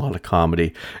fun and a lot of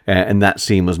comedy. And that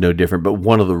scene was no different. But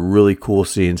one of the really cool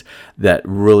scenes that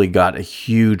really got a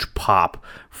huge pop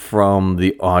from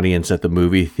the audience at the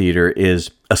movie theater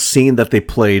is a scene that they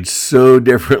played so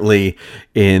differently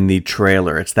in the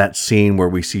trailer. It's that scene where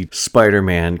we see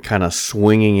Spider-Man kind of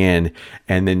swinging in,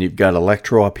 and then you've got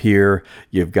Electro up here,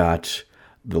 you've got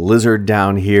the Lizard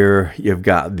down here, you've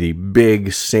got the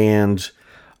big Sandman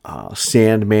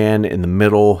in the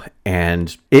middle,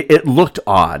 and it looked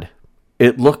odd.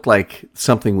 It looked like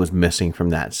something was missing from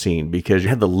that scene, because you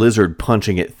had the Lizard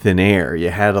punching at thin air,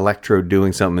 you had Electro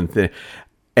doing something in thin.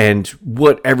 And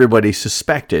what everybody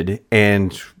suspected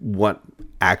and what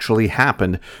actually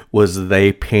happened was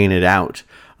they painted out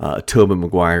Tobey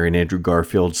Maguire and Andrew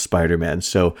Garfield's Spider-Man.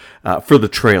 So for the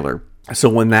trailer. So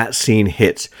when that scene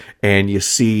hits and you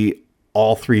see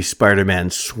all three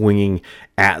Spider-Men swinging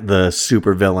at the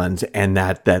supervillains and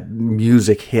that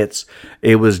music hits,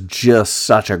 it was just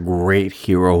such a great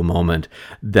hero moment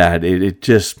that it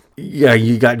just, yeah,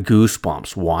 you got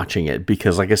goosebumps watching it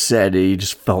because, like I said, you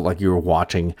just felt like you were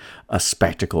watching a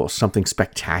spectacle, something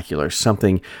spectacular,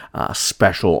 something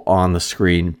special on the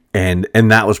screen. And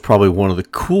that was probably one of the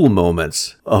cool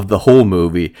moments of the whole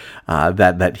movie,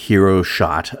 that hero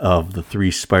shot of the three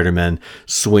Spider-Men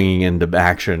swinging into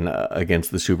action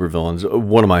against the supervillains.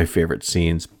 One of my favorite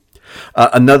scenes.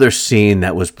 Another scene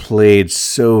that was played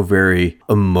so very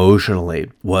emotionally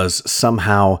was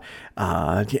somehow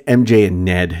MJ and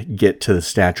Ned get to the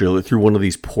statue through one of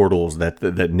these portals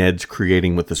that Ned's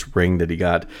creating with this ring that he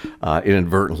got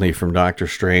inadvertently from Doctor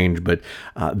Strange, but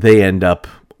they end up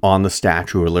on the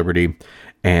Statue of Liberty,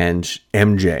 and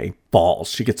MJ falls.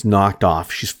 She gets knocked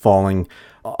off. She's falling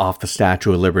off the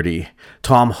Statue of Liberty.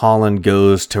 Tom Holland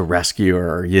goes to rescue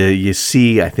her. You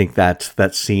see, I think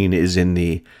that scene is in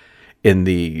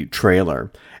the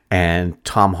trailer, and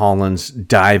Tom Holland's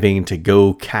diving to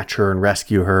go catch her and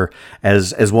rescue her,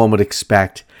 as one would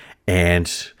expect.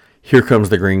 And here comes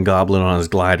the Green Goblin on his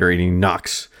glider, and he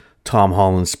knocks Tom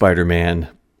Holland's Spider-Man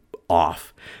off.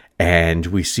 And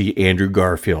we see Andrew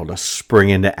Garfield spring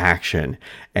into action,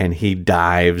 and he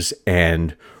dives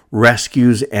and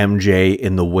rescues MJ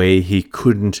in the way he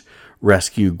couldn't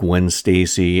rescue Gwen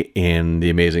Stacy in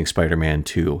The Amazing Spider-Man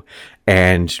 2.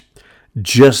 And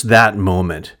just that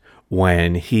moment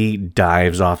when he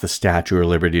dives off the Statue of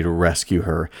Liberty to rescue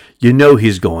her, you know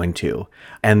he's going to.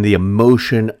 And the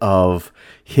emotion of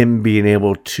him being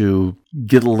able to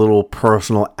get a little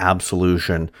personal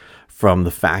absolution from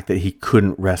the fact that he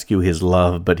couldn't rescue his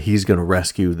love, but he's going to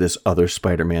rescue this other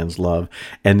Spider-Man's love.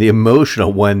 And the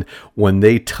emotional when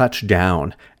they touch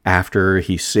down after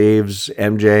he saves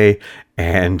MJ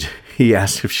and he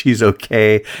asks if she's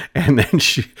okay, and then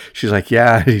she's like,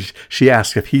 yeah. She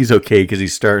asks if he's okay because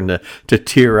he's starting to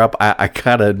tear up. I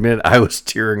gotta admit, I was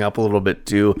tearing up a little bit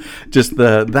too. Just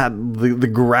the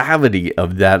gravity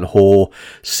of that whole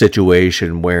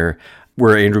situation where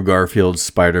Andrew Garfield's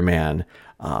Spider-Man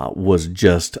was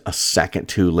just a second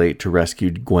too late to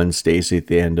rescue Gwen Stacy at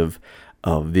the end of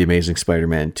The Amazing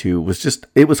Spider-Man 2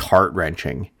 it was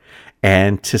heart-wrenching.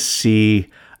 And to see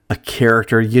a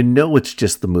character, it's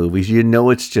just the movies,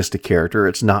 it's just a character,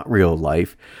 it's not real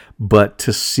life, but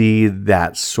to see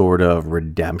that sort of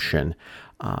redemption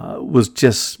was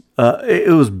just,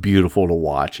 it was beautiful to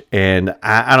watch. And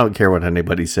I don't care what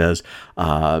anybody says,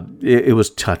 it was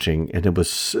touching, and it was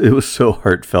so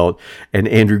heartfelt, and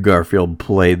Andrew Garfield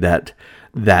played that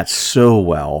so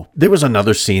well. There was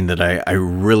another scene that I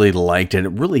really liked, and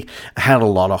it really had a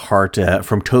lot of heart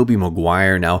from Tobey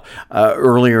Maguire. Now,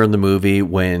 earlier in the movie,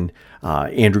 when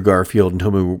Andrew Garfield and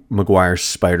Tobey Maguire's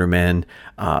Spider-Man,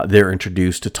 they're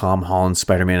introduced to Tom Holland's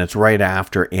Spider-Man. It's right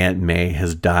after Aunt May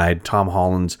has died. Tom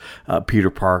Holland's Peter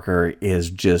Parker is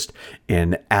just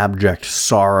in abject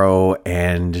sorrow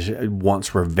and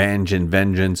wants revenge and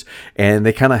vengeance. And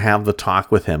they kind of have the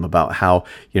talk with him about how,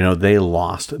 they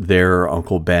lost their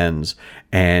Uncle Ben's.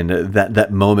 And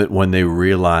that moment when they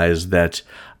realize that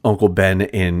Uncle Ben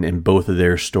in both of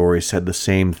their stories said the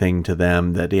same thing to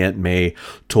them, that Aunt May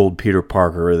told Peter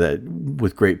Parker that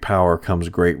with great power comes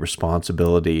great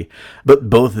responsibility. But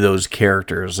both of those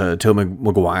characters, Tobey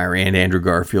Maguire and Andrew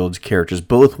Garfield's characters,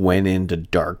 both went into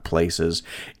dark places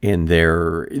in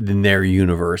their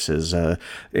universes.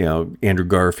 Andrew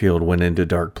Garfield went into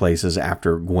dark places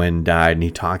after Gwen died, and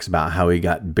he talks about how he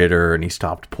got bitter and he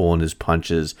stopped pulling his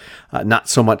punches. Not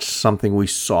so much something we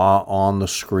saw on the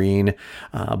screen,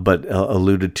 but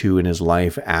alluded to in his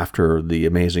life after the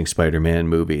Amazing Spider-Man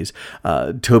movies.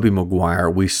 Tobey Maguire,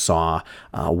 we saw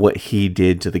what he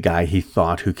did to the guy he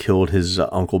thought who killed his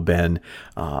Uncle Ben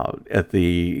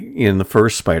in the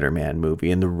first Spider-Man movie,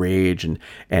 in The Rage,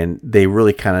 and they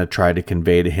really kind of tried to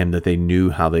convey to him that they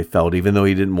knew how they felt, even though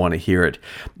he didn't want to hear it.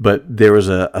 But there was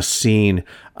a scene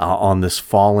on this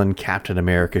fallen Captain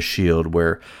America shield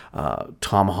where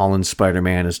Tom Holland's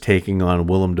Spider-Man is taking on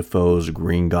Willem Dafoe's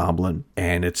Green Goblin,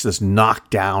 and it's this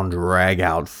knockdown,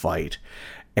 drag-out fight.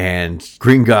 And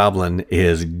Green Goblin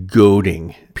is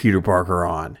goading Peter Parker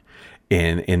on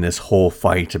in this whole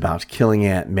fight about killing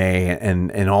Aunt May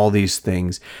and all these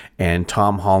things. And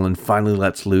Tom Holland finally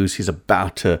lets loose. He's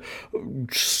about to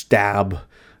stab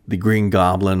the Green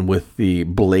Goblin with the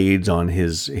blades on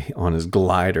his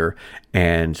glider,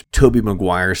 and Tobey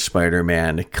Maguire's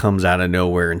Spider-Man comes out of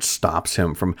nowhere and stops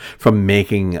him from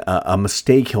making a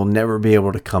mistake he'll never be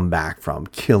able to come back from,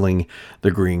 killing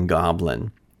the Green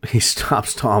Goblin. He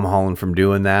stops Tom Holland from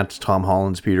doing that. Tom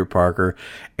Holland's Peter Parker,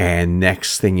 and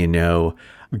next thing you know,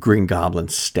 Green Goblin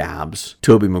stabs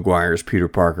Tobey Maguire's Peter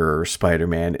Parker or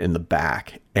Spider-Man in the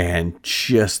back, and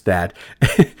just that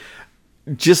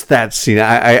scene,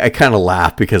 I kind of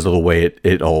laugh because of the way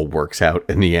it all works out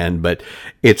in the end. But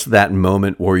it's that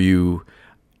moment where you're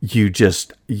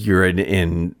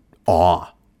in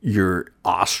awe, you're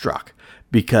awestruck,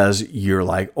 because you're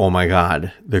like, oh my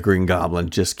God, the Green Goblin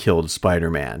just killed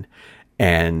Spider-Man.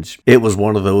 And it was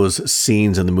one of those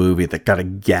scenes in the movie that got a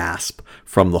gasp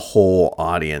from the whole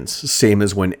audience. Same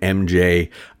as when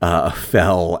MJ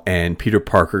fell and Peter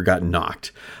Parker got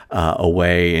knocked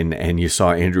away, and you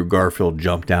saw Andrew Garfield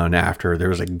jump down after. There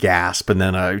was a gasp, and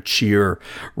then a cheer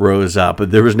rose up.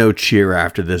 But there was no cheer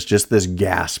after this, just this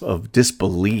gasp of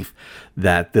disbelief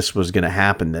that this was going to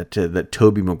happen, that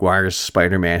Tobey Maguire's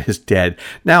Spider-Man is dead.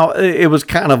 Now, it was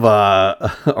kind of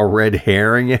a red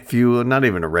herring, not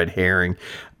even a red herring,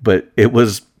 but it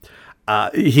was,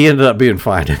 he ended up being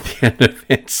fine at the end of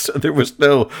it. So there was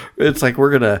it's like,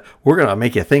 we're going to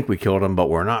make you think we killed him, but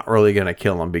we're not really going to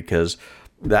kill him, because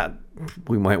that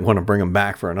we might want to bring him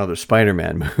back for another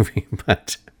Spider-Man movie.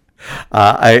 But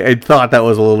I thought that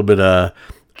was a little bit of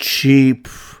cheap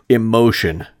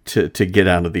emotion to get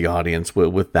out of the audience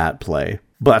with that play.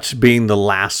 But being the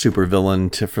last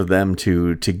supervillain for them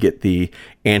to get the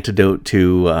antidote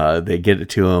to, they get it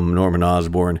to him, Norman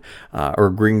Osborn,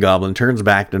 or Green Goblin turns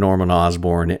back to Norman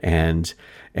Osborn and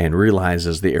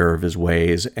realizes the error of his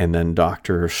ways, and then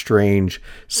Doctor Strange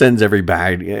sends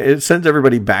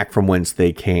everybody back from whence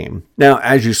they came. Now,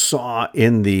 as you saw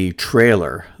in the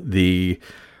trailer, the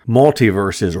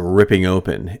multiverse is ripping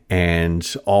open,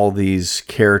 and all these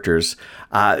characters,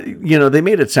 they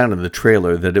made it sound in the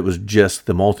trailer that it was just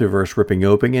the multiverse ripping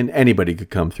open and anybody could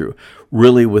come through.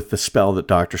 Really, with the spell that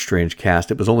Doctor Strange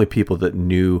cast, it was only people that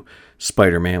knew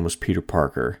Spider-Man was Peter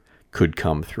Parker could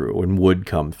come through and would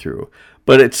come through.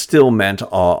 But it still meant a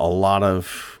lot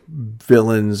of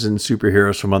villains and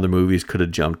superheroes from other movies could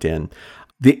have jumped in.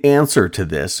 The answer to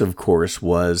this, of course,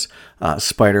 was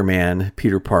Spider-Man,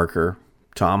 Peter Parker,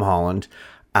 Tom Holland,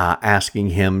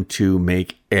 asking him to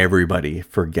make everybody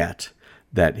forget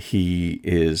that he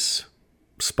is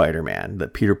Spider-Man,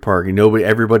 that Peter Parker,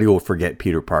 everybody will forget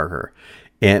Peter Parker.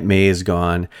 Aunt May is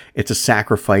gone. It's a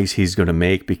sacrifice he's going to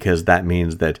make, because that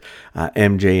means that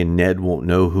MJ and Ned won't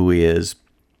know who he is,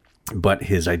 but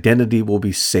his identity will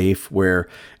be safe, where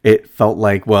it felt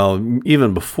like, well,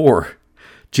 even before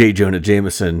J. Jonah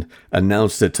Jameson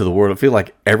announced it to the world, I feel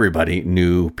like everybody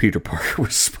knew Peter Parker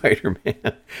was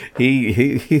Spider-Man.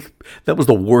 He that was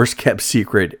the worst kept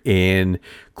secret in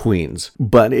Queens.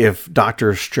 But if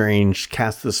Doctor Strange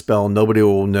casts the spell, nobody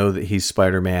will know that he's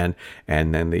Spider-Man,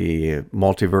 and then the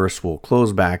multiverse will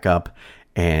close back up,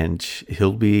 and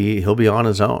he'll be on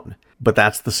his own. But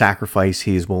that's the sacrifice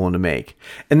he's willing to make.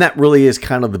 And that really is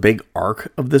kind of the big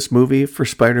arc of this movie for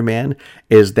Spider-Man,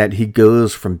 is that he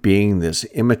goes from being this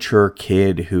immature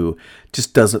kid who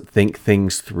just doesn't think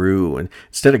things through, and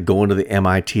instead of going to the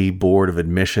MIT Board of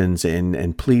Admissions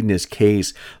and pleading his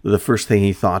case, the first thing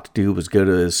he thought to do was go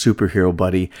to his superhero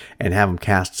buddy and have him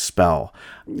cast a spell.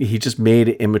 He just made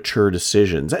immature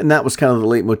decisions. And that was kind of the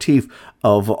leitmotif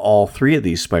of all three of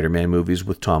these Spider-Man movies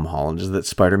with Tom Holland, is that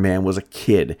Spider-Man was a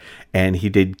kid, and he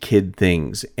did kid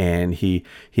things, and he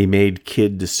made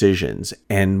kid decisions.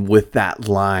 And with that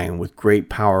line, with great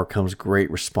power comes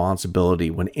great responsibility,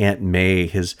 when Aunt May,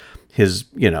 his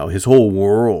whole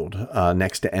world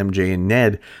next to MJ and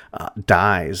Ned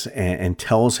dies and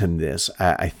tells him this,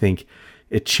 I think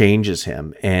it changes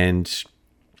him. And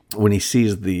when he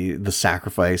sees the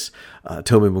sacrifice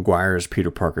Tobey Maguire's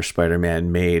Peter Parker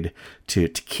Spider-Man made to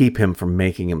keep him from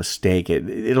making a mistake,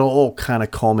 it all kind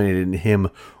of culminated in him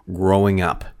growing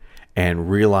up and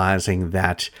realizing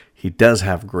that he does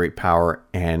have great power,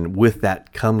 and with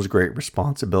that comes great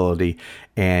responsibility,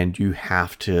 and you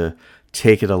have to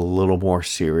take it a little more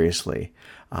seriously.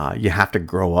 You have to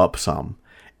grow up some.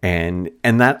 And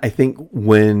that, I think,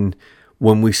 when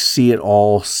we see it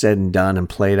all said and done and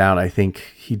played out, I think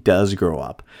he does grow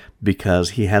up,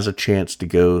 because he has a chance to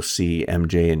go see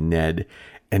MJ and Ned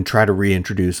and try to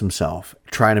reintroduce himself,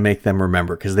 try to make them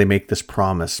remember, because they make this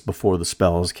promise before the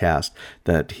spell is cast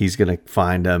that he's going to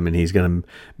find them and he's going to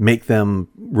make them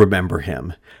remember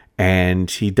him.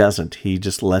 And he doesn't. He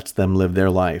just lets them live their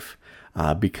life,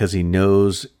 because he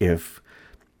knows if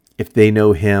they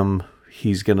know him,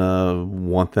 he's going to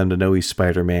want them to know he's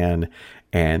Spider-Man,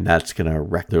 and that's going to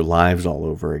wreck their lives all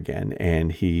over again.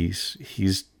 And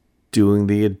he's doing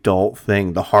the adult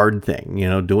thing, the hard thing.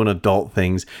 Doing adult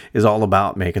things is all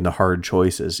about making the hard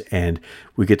choices, and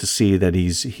we get to see that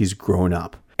he's grown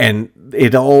up. And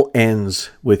it all ends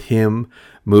with him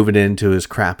moving into his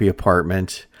crappy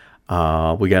apartment.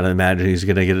 We got to imagine he's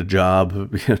going to get a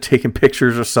job, taking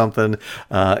pictures or something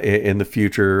in the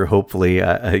future. Hopefully,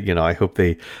 I hope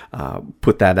they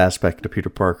put that aspect of Peter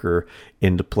Parker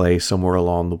into play somewhere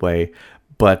along the way.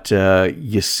 But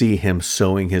you see him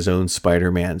sewing his own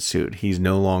Spider-Man suit. He's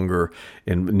no longer,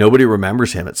 and nobody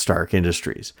remembers him at Stark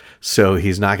Industries. So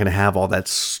he's not going to have all that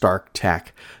Stark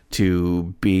tech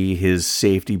to be his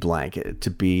safety blanket, to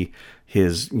be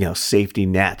his safety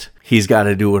net. He's got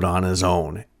to do it on his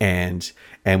own. And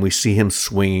we see him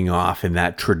swinging off in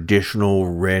that traditional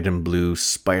red and blue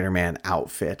Spider-Man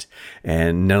outfit,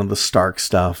 and none of the Stark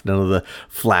stuff, none of the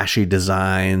flashy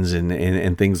designs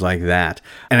and things like that.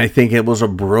 And I think it was a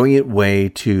brilliant way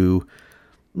to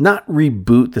not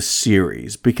reboot the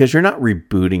series, because you're not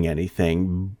rebooting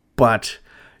anything, but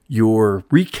you're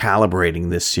recalibrating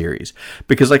this series.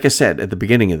 Because like I said at the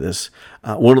beginning of this,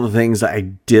 one of the things that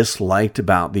I disliked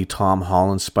about the Tom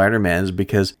Holland Spider-Man is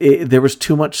because there was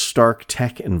too much Stark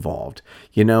tech involved.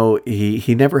 He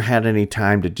never had any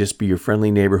time to just be your friendly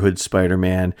neighborhood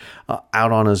Spider-Man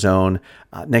out on his own.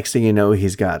 Next thing you know,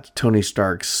 he's got Tony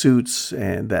Stark suits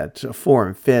and that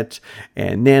form fit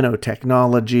and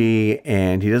nanotechnology,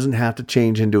 and he doesn't have to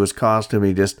change into his costume.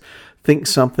 He just think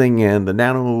something, and the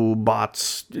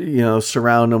nanobots,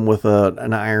 surround him with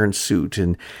an iron suit,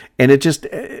 and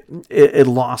it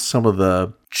lost some of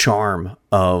the charm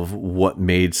of what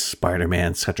made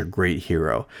Spider-Man such a great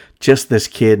hero. Just this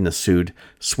kid in a suit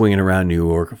swinging around New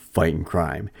York fighting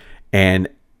crime, and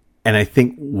I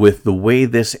think with the way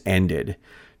this ended,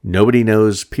 nobody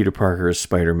knows Peter Parker is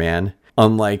Spider-Man.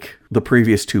 Unlike the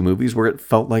previous two movies where it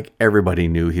felt like everybody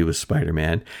knew he was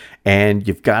Spider-Man, and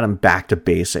you've got him back to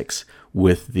basics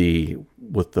with the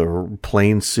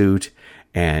plain suit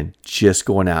and just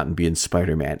going out and being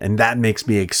Spider-Man. And that makes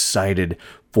me excited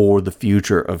for the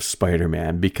future of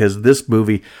Spider-Man, because this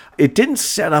movie, it didn't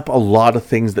set up a lot of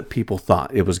things that people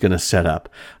thought it was going to set up.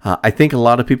 I think a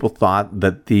lot of people thought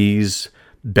that these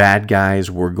bad guys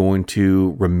were going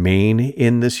to remain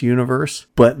in this universe,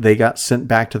 but they got sent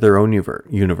back to their own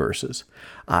universes.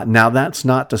 Now, that's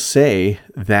not to say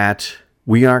that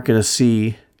we aren't going to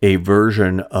see a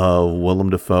version of Willem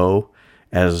Dafoe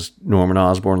as Norman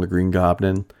Osborn, the Green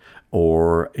Goblin,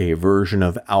 or a version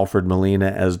of Alfred Molina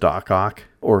as Doc Ock,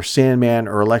 or Sandman,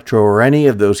 or Electro, or any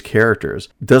of those characters.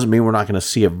 Doesn't mean we're not going to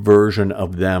see a version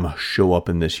of them show up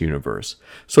in this universe.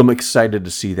 So I'm excited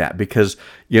to see that, because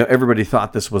everybody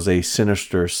thought this was a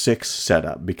Sinister Six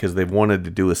setup, because they've wanted to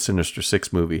do a Sinister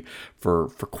Six movie for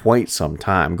quite some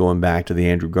time, going back to the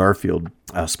Andrew Garfield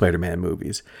Spider-Man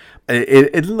movies.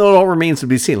 It all remains to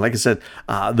be seen. Like I said,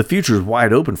 the future is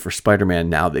wide open for Spider-Man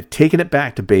now. They've taken it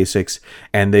back to basics,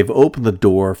 and they've opened the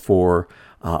door for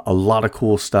a lot of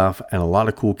cool stuff and a lot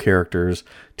of cool characters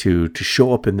to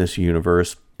show up in this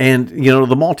universe. And,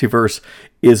 the multiverse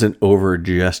isn't over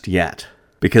just yet,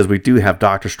 because we do have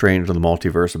Doctor Strange and the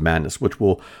Multiverse of Madness, which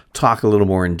we'll talk a little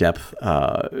more in depth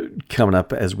coming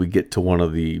up as we get to one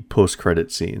of the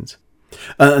post-credit scenes.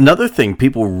 Another thing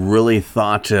people really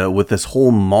thought with this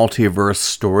whole multiverse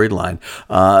storyline,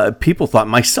 people thought,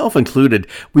 myself included,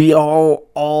 we are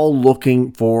all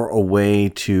looking for a way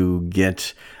to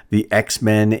get the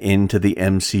X-Men into the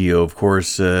MCU. Of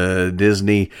course,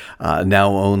 Disney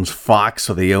now owns Fox,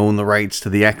 so they own the rights to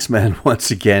the X-Men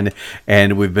once again.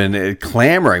 And we've been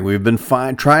clamoring. We've been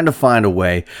trying to find a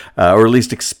way, or at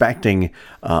least expecting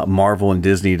Marvel and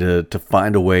Disney to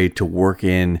find a way to work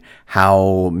in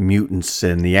how mutants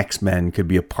and the X-Men could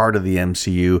be a part of the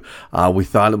MCU. We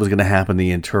thought it was going to happen in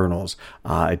the Eternals.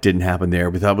 It didn't happen there.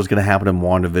 We thought it was going to happen in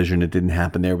WandaVision. It didn't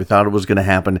happen there. We thought it was going to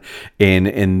happen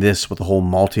in this with the whole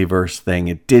multiverse thing.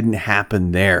 It didn't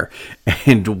happen there.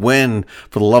 And when,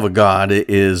 for the love of God,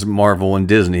 is Marvel and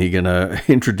Disney going to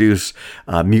introduce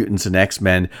mutants and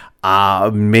X-Men?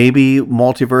 Maybe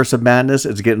Multiverse of Madness.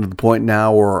 It's getting to the point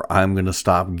now where I'm going to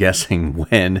stop guessing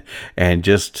when and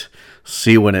just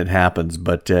see when it happens.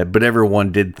 But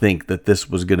everyone did think that this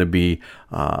was going to be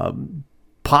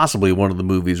possibly one of the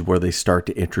movies where they start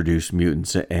to introduce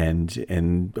mutants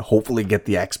and hopefully get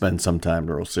the X-Men sometime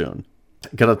real soon.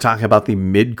 Going to talk about the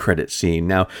mid-credit scene.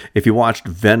 Now, if you watched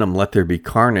Venom, Let There Be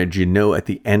Carnage, you know at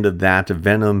the end of that,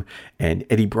 Venom and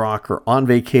Eddie Brock are on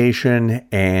vacation,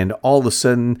 and all of a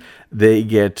sudden, they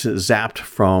get zapped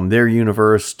from their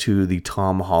universe to the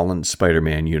Tom Holland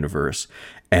Spider-Man universe.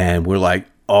 And we're like,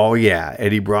 Oh yeah,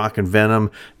 Eddie Brock and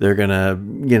Venom, they're going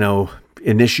to,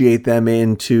 initiate them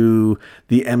into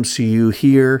the MCU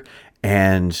here,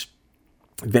 and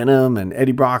Venom and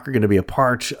Eddie Brock are going to be a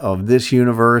part of this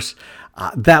universe.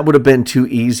 That would have been too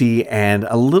easy and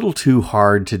a little too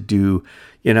hard to do.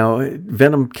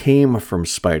 Venom came from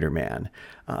Spider-Man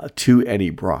to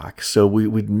Eddie Brock, so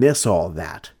we'd miss all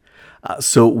that.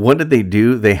 So what did they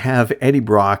do? They have Eddie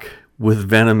Brock with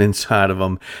Venom inside of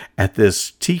him at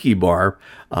this tiki bar,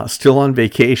 still on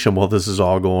vacation while this is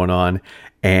all going on.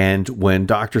 And when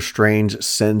Doctor Strange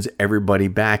sends everybody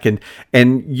back, and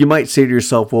you might say to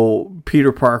yourself, well,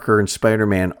 Peter Parker and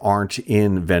Spider-Man aren't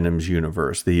in Venom's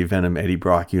universe, the Venom Eddie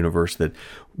Brock universe that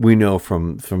we know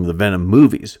from the Venom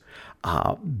movies.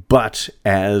 But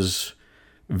as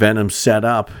Venom set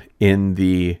up in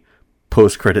the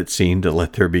post-credit scene to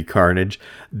Let There Be Carnage,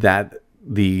 that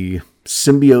the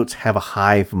symbiotes have a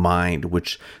hive mind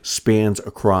which spans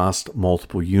across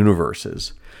multiple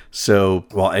universes. So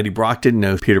while Eddie Brock didn't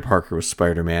know Peter Parker was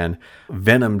Spider-Man,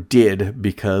 Venom did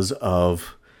because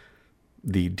of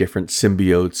the different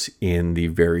symbiotes in the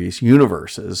various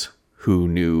universes who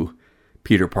knew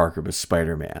Peter Parker was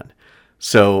Spider-Man.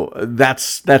 So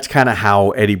that's kind of how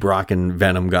Eddie Brock and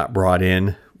Venom got brought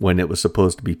in, when it was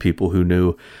supposed to be people who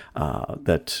knew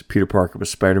that Peter Parker was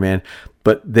Spider-Man.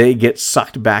 But they get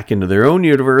sucked back into their own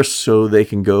universe so they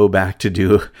can go back to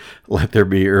do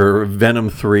Venom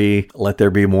 3, Let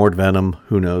There Be More Venom.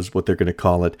 Who knows what they're going to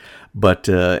call it. But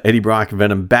Eddie Brock and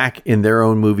Venom back in their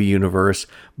own movie universe.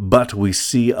 But we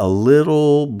see a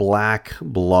little black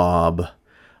blob,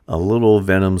 a little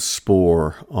Venom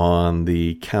spore on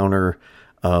the counter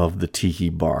of the tiki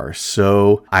bar.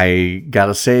 So I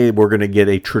gotta say, we're gonna get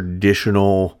a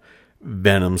traditional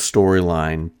Venom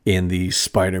storyline in the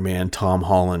Spider-Man Tom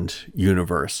Holland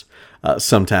universe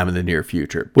sometime in the near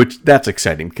future, which that's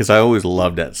exciting because I always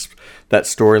loved that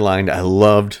storyline. I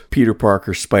loved Peter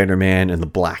Parker Spider-Man, and the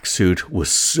black suit was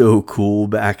so cool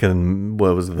back in,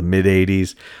 the mid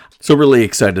 80s. So really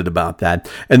excited about that.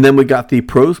 And then we got the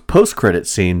post-credit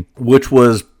scene, which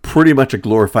was pretty much a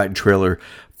glorified trailer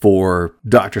for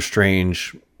Doctor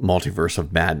Strange Multiverse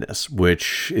of Madness,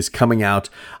 which is coming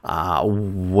out,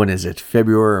 when is it?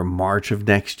 February or March of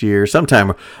next year,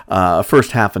 sometime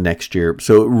first half of next year.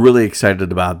 So really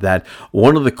excited about that.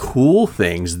 One of the cool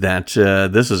things that,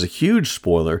 this is a huge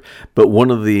spoiler, but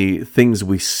one of the things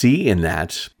we see in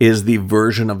that is the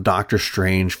version of Doctor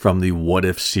Strange from the What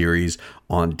If series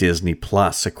on Disney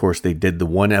Plus. Of course, they did the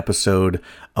one episode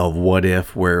of What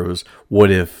If, where it was what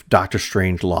if Doctor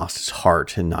Strange lost his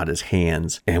heart and not his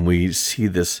hands, and we see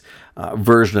this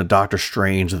version of Doctor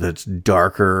Strange that's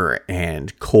darker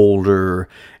and colder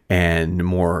and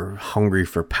more hungry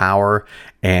for power,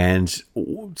 and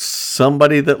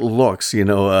somebody that looks,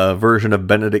 a version of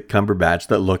Benedict Cumberbatch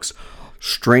that looks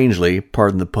strangely,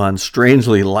 pardon the pun,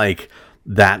 strangely like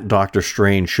that Doctor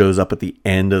Strange shows up at the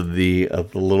end of the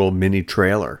little mini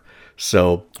trailer.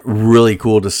 So really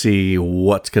cool to see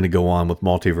what's going to go on with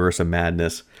Multiverse of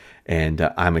Madness, and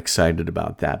I'm excited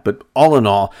about that. But all in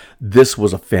all, this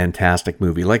was a fantastic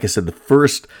movie. Like I said, the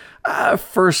first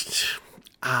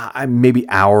maybe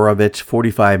hour of it,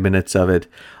 45 minutes of it,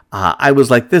 I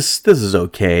was like, this is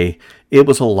okay. It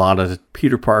was a lot of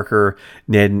Peter Parker,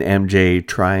 Ned, and MJ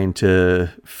trying to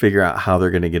figure out how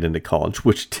they're going to get into college,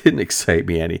 which didn't excite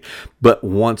me any. But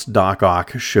once Doc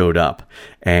Ock showed up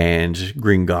and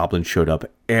Green Goblin showed up,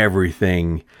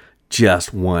 everything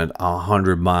just went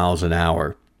 100 miles an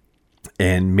hour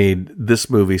and made this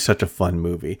movie such a fun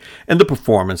movie. And the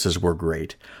performances were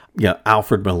great.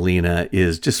 Alfred Molina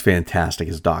is just fantastic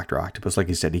as Dr. Octopus. Like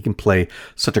you said, he can play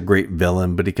such a great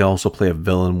villain, but he can also play a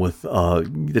villain with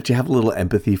that you have a little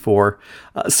empathy for.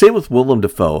 Same with Willem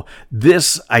Dafoe.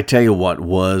 This, I tell you what,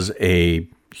 was a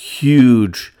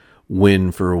huge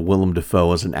win for Willem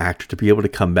Dafoe as an actor to be able to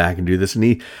come back and do this. And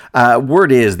he,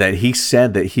 word is that he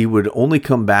said that he would only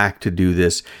come back to do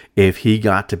this if he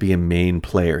got to be a main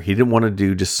player. He didn't want to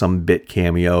do just some bit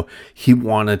cameo. He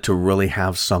wanted to really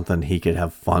have something he could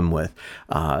have fun with,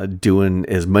 doing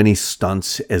as many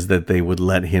stunts as that they would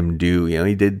let him do.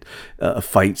 He did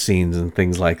fight scenes and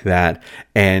things like that.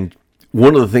 And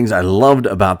one of the things I loved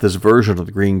about this version of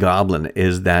the Green Goblin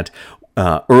is that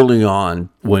early on,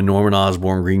 when Norman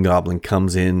Osborn, Green Goblin,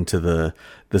 comes into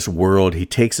this world, he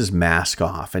takes his mask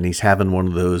off and he's having one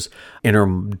of those inner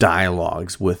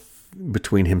dialogues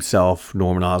between himself,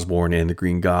 Norman Osborn, and the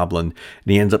Green Goblin,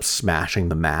 and he ends up smashing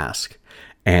the mask.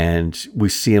 And we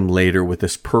see him later with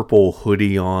this purple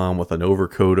hoodie on with an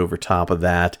overcoat over top of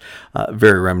that,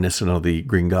 very reminiscent of the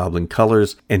Green Goblin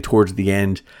colors. And towards the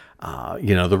end,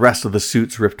 The rest of the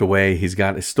suit's ripped away. He's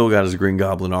still got his Green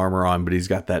Goblin armor on, but he's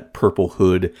got that purple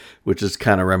hood, which is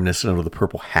kind of reminiscent of the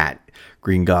purple hat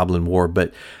Green Goblin wore,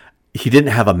 but he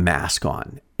didn't have a mask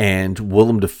on. And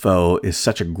Willem Dafoe is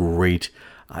such a great,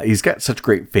 he's got such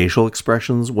great facial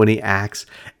expressions when he acts,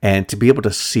 and to be able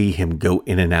to see him go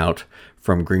in and out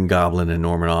from Green Goblin and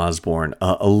Norman Osborn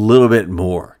a little bit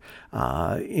more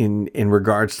in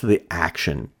regards to the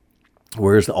action.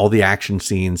 Whereas all the action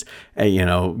scenes,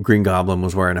 Green Goblin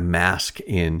was wearing a mask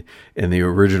in the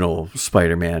original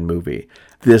Spider-Man movie.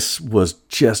 This was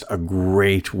just a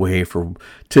great way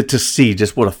to see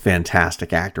just what a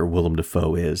fantastic actor Willem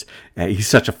Dafoe is. He's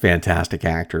such a fantastic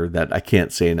actor that I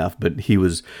can't say enough. But he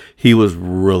was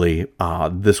really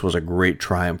this was a great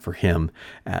triumph for him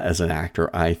as an actor,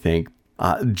 I think.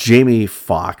 Jamie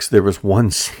Foxx, there was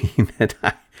one scene that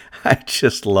I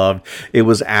just loved. It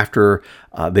was after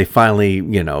they finally,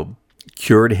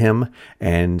 cured him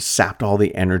and sapped all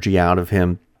the energy out of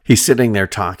him. He's sitting there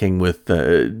talking with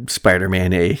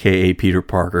Spider-Man, a.k.a. Peter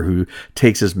Parker, who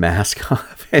takes his mask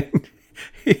off, and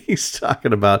he's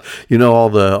talking about, all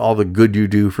the good you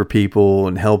do for people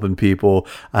and helping people.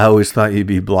 I always thought you'd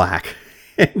be black.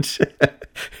 And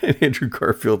Andrew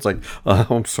Garfield's like,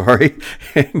 I'm sorry.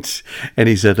 And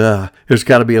he said, there's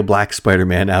got to be a black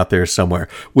Spider-Man out there somewhere,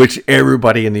 which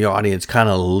everybody in the audience kind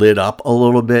of lit up a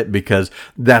little bit, because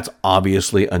that's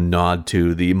obviously a nod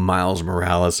to the Miles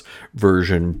Morales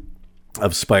version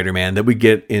of Spider-Man that we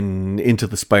get Into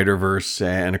the Spider-Verse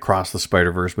and Across the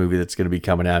Spider-Verse movie that's going to be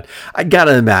coming out. I got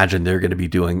to imagine they're going to be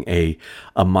doing a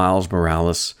Miles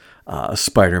Morales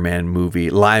Spider-Man movie,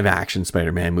 live action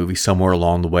Spider-Man movie somewhere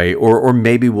along the way, or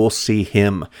maybe we'll see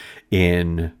him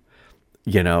in,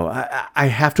 I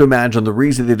have to imagine the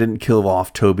reason they didn't kill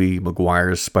off Tobey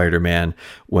Maguire's Spider-Man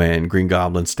when Green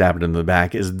Goblin stabbed him in the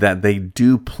back is that they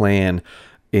do plan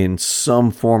in some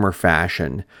form or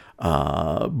fashion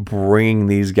bringing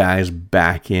these guys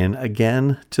back in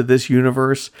again to this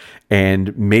universe,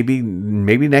 and maybe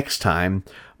next time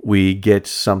we get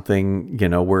something,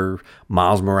 where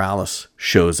Miles Morales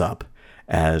shows up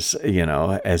as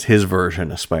his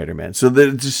version of Spider-Man. So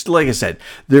just like I said,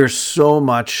 there's so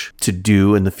much to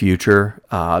do in the future.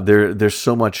 There's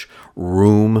so much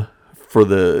room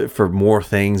for more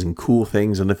things and cool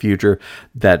things in the future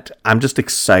that I'm just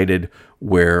excited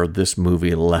where this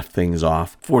movie left things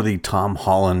off for the Tom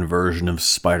Holland version of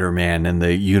Spider-Man and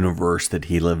the universe that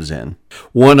he lives in.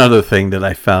 One other thing that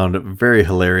I found very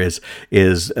hilarious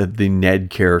is the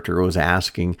Ned character was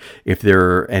asking if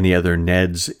there are any other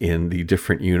Neds in the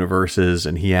different universes,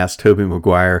 and he asked Tobey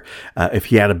Maguire if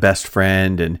he had a best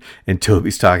friend, and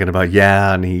Tobey's talking about,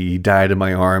 yeah, and he died in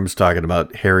my arms, talking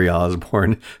about Harry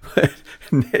Osborn.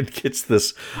 Ned gets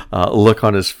this look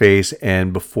on his face,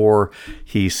 and before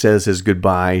he says his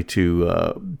goodbye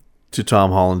to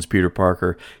Tom Holland's Peter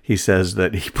Parker, he says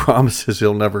that he promises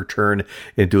he'll never turn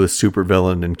into a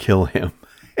supervillain and kill him.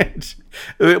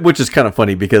 Which is kind of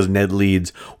funny because Ned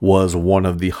Leeds was one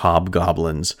of the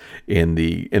hobgoblins in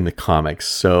the comics.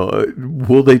 So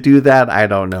will they do that? I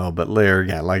don't know. But later,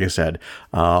 again, like I said,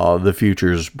 the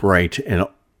future's bright and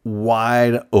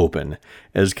wide open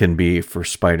as can be for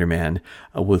Spider-Man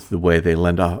with the way they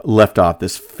left off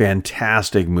this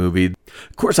fantastic movie.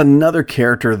 Of course, another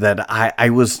character that I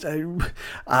was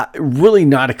really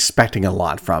not expecting a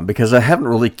lot from, because I haven't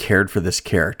really cared for this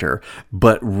character,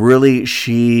 but really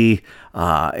she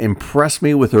impressed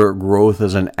me with her growth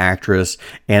as an actress,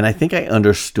 and I think I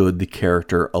understood the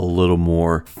character a little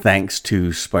more thanks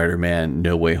to Spider-Man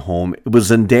No Way Home. It was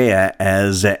Zendaya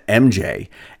as MJ.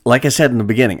 Like I said in the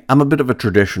beginning, I'm a bit of a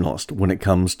traditionalist when it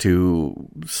comes to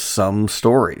some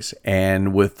stories.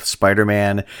 And with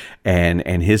Spider-Man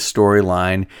and his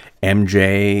storyline,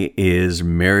 MJ is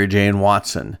Mary Jane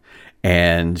Watson.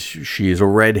 And she's a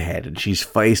redhead, and she's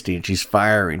feisty, and she's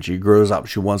fiery, and she grows up.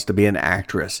 She wants to be an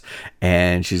actress,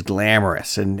 and she's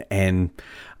glamorous. And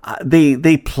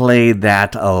they played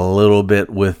that a little bit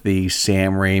with the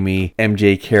Sam Raimi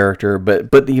MJ character,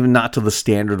 but even not to the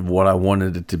standard of what I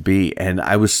wanted it to be. And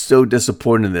I was so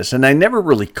disappointed in this, and I never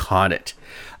really caught it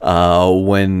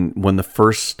when the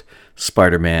first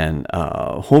Spider-Man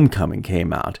Homecoming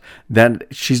came out, that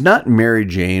she's not Mary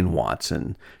Jane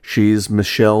Watson, she's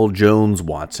Michelle Jones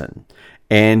Watson.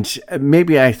 And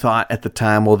maybe I thought at the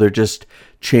time, well, they're just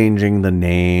changing the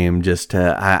name just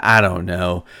to, I don't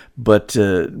know. But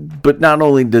not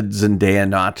only did Zendaya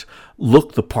not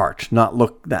look the part, not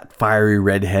look that fiery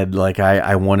redhead like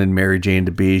I wanted Mary Jane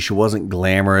to be, she wasn't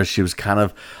glamorous. She was kind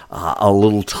of a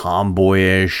little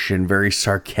tomboyish and very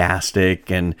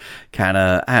sarcastic and kind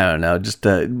of, I don't know, just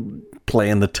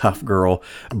playing the tough girl,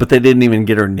 but they didn't even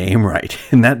get her name right.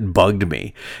 And that bugged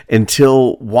me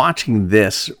until watching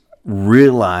this,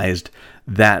 realized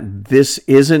that this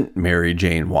isn't Mary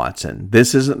Jane Watson.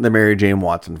 This isn't the Mary Jane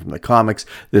Watson from the comics.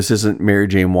 This isn't Mary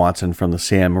Jane Watson from the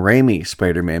Sam Raimi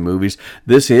Spider-Man movies.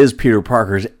 This is Peter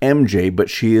Parker's MJ, but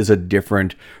she is a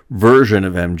different version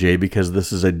of MJ because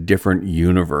this is a different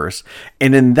universe.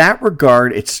 And in that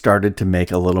regard, it started to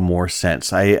make a little more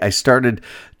sense. I started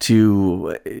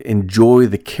to enjoy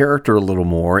the character a little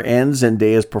more and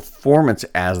Zendaya's performance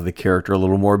as the character a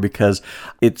little more because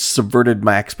it subverted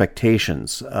my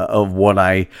expectations of what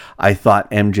I thought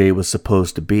MJ was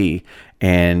supposed to be.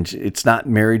 And it's not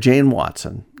Mary Jane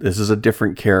Watson. This is a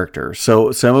different character. So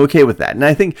I'm okay with that. And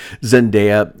I think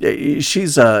Zendaya,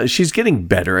 she's getting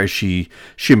better as she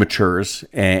matures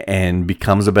and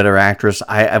becomes a better actress.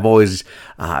 I've always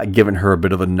given her a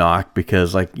bit of a knock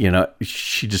because, like, you know,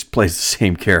 she just plays the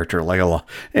same character. Like a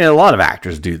lot of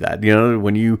actors do that. You know,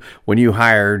 when you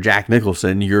hire Jack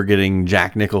Nicholson, you're getting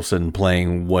Jack Nicholson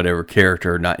playing whatever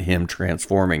character, not him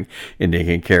transforming into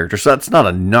a character. So that's not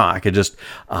a knock. It just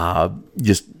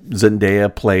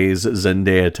Zendaya plays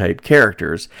Zendaya type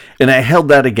characters. And I held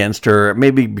that against her.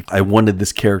 Maybe I wanted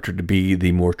this character to be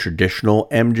the more traditional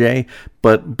MJ,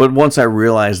 but once I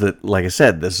realized that, like I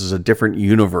said, this is a different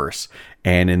universe.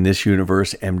 And in this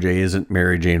universe, MJ isn't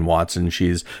Mary Jane Watson.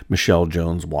 She's Michelle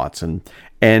Jones Watson.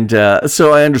 And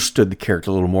so I understood the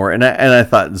character a little more. And I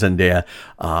thought Zendaya,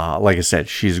 like I said,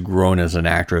 she's grown as an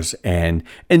actress and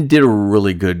did a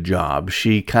really good job.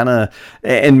 She kind of,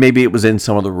 and maybe it was in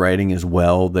some of the writing as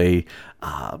well, they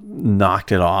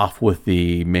knocked it off with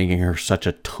the making her such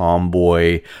a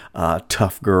tomboy,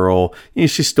 tough girl. You know,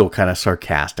 she's still kind of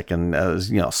sarcastic and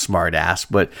smart ass,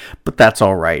 but that's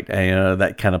all right.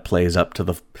 That kind of plays up to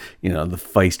the the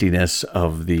feistiness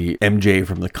of the MJ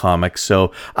from the comics.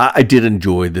 So I did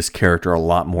enjoy this character a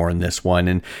lot more in this one,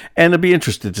 and I'd be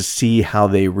interested to see how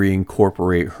they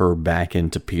reincorporate her back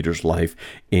into Peter's life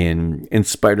in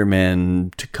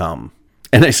Spider-Man to come.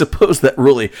 And I suppose that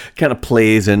really kind of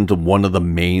plays into one of the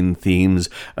main themes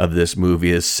of this movie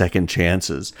is second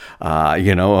chances.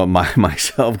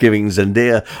 Myself giving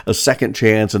Zendaya a second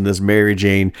chance and this Mary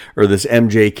Jane or this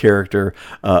MJ character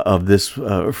of this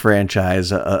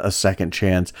franchise a second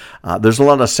chance. There's a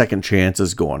lot of second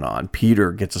chances going on.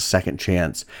 Peter gets a second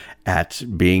chance at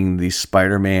being the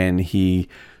Spider-Man he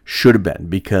should have been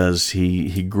because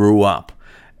he grew up.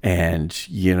 And,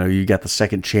 you got the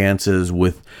second chances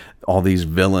with all these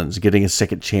villains getting a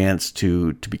second chance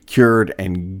to be cured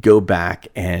and go back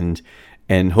and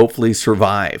hopefully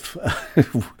survive.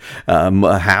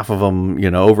 Half of them,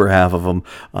 over half of them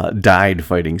died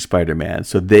fighting Spider-Man.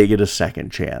 So they get a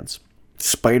second chance.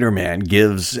 Spider-Man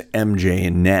gives MJ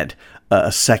and Ned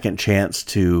a second chance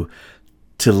to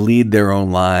lead their own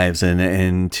lives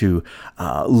and to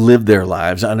live their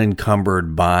lives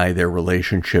unencumbered by their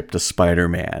relationship to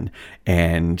Spider-Man.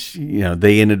 And,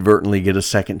 they inadvertently get a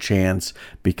second chance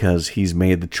because he's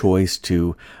made the choice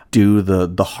to do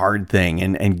the hard thing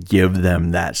and give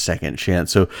them that second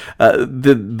chance. So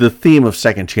the theme of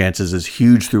second chances is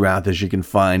huge throughout this. You can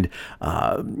find,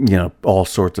 all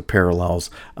sorts of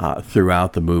parallels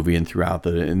throughout the movie and throughout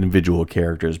the individual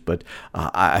characters. But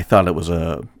I thought it was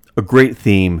a great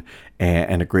theme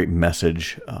and a great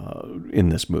message in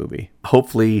this movie.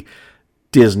 Hopefully,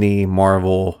 Disney,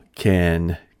 Marvel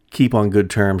can keep on good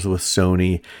terms with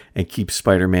Sony and keep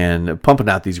Spider-Man, pumping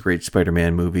out these great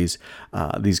Spider-Man movies,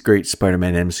 these great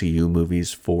Spider-Man MCU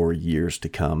movies for years to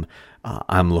come.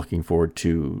 I'm looking forward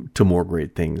to more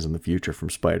great things in the future from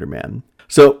Spider-Man.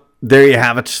 So, there you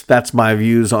have it. That's my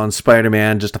views on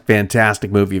Spider-Man. Just a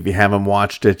fantastic movie. If you haven't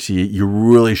watched it, you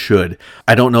really should.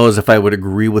 I don't know as if I would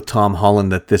agree with Tom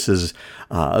Holland that this is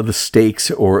the stakes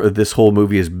or this whole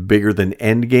movie is bigger than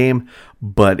Endgame,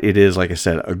 but it is, like I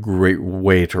said, a great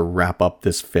way to wrap up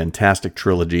this fantastic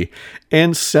trilogy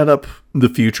and set up the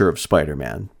future of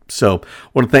Spider-Man. So I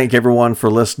want to thank everyone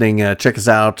for listening. Check us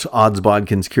out, Odds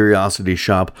Bodkin's Curiosity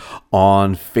Shop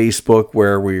on Facebook,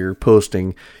 where we're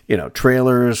posting,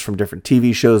 trailers from different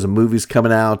TV shows and movies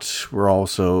coming out. We're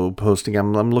also posting,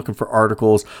 I'm looking for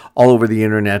articles all over the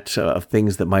internet of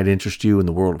things that might interest you in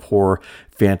the world of horror,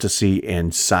 fantasy,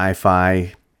 and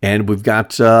sci-fi. And we've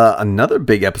got another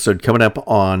big episode coming up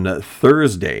on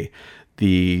Thursday,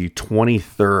 the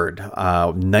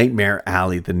 23rd, Nightmare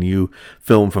Alley, the new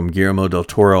film from Guillermo del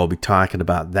Toro. I'll be talking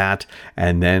about that.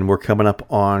 And then we're coming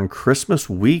up on Christmas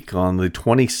week on the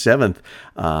 27th.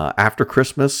 After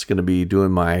Christmas, going to be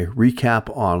doing my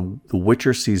recap on The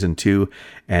Witcher Season 2.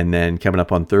 And then coming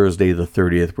up on Thursday, the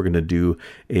 30th, we're going to do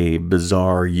a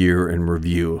bizarre year in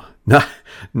review. not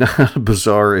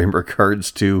bizarre in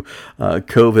regards to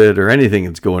COVID or anything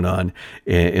that's going on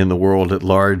in the world at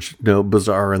large. No,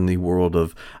 bizarre in the world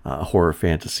of horror,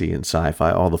 fantasy, and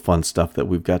sci-fi, all the fun stuff that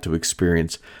we've got to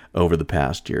experience over the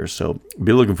past year. So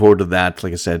be looking forward to that.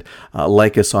 Like I said,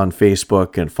 like us on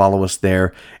Facebook and follow us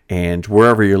there. And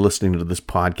wherever you're listening to this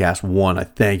podcast, I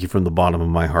thank you from the bottom of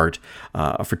my heart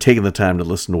for taking the time to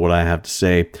listen to what I have to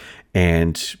say.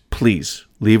 And please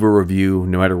leave a review,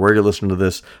 no matter where you're listening to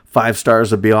this. 5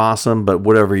 stars would be awesome, but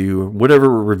whatever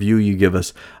review you give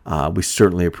us, we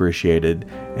certainly appreciate it.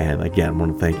 And again, I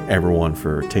want to thank everyone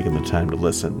for taking the time to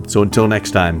listen. So until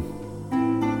next time.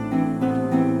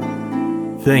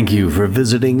 Thank you for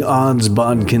visiting Odds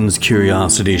Bodkin's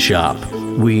Curiosity Shop.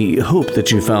 We hope that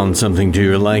you found something to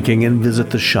your liking and visit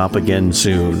the shop again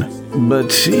soon.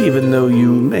 But even though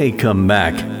you may come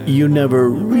back, you never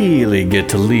really get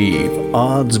to leave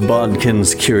Odds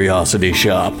Bodkin's Curiosity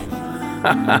Shop.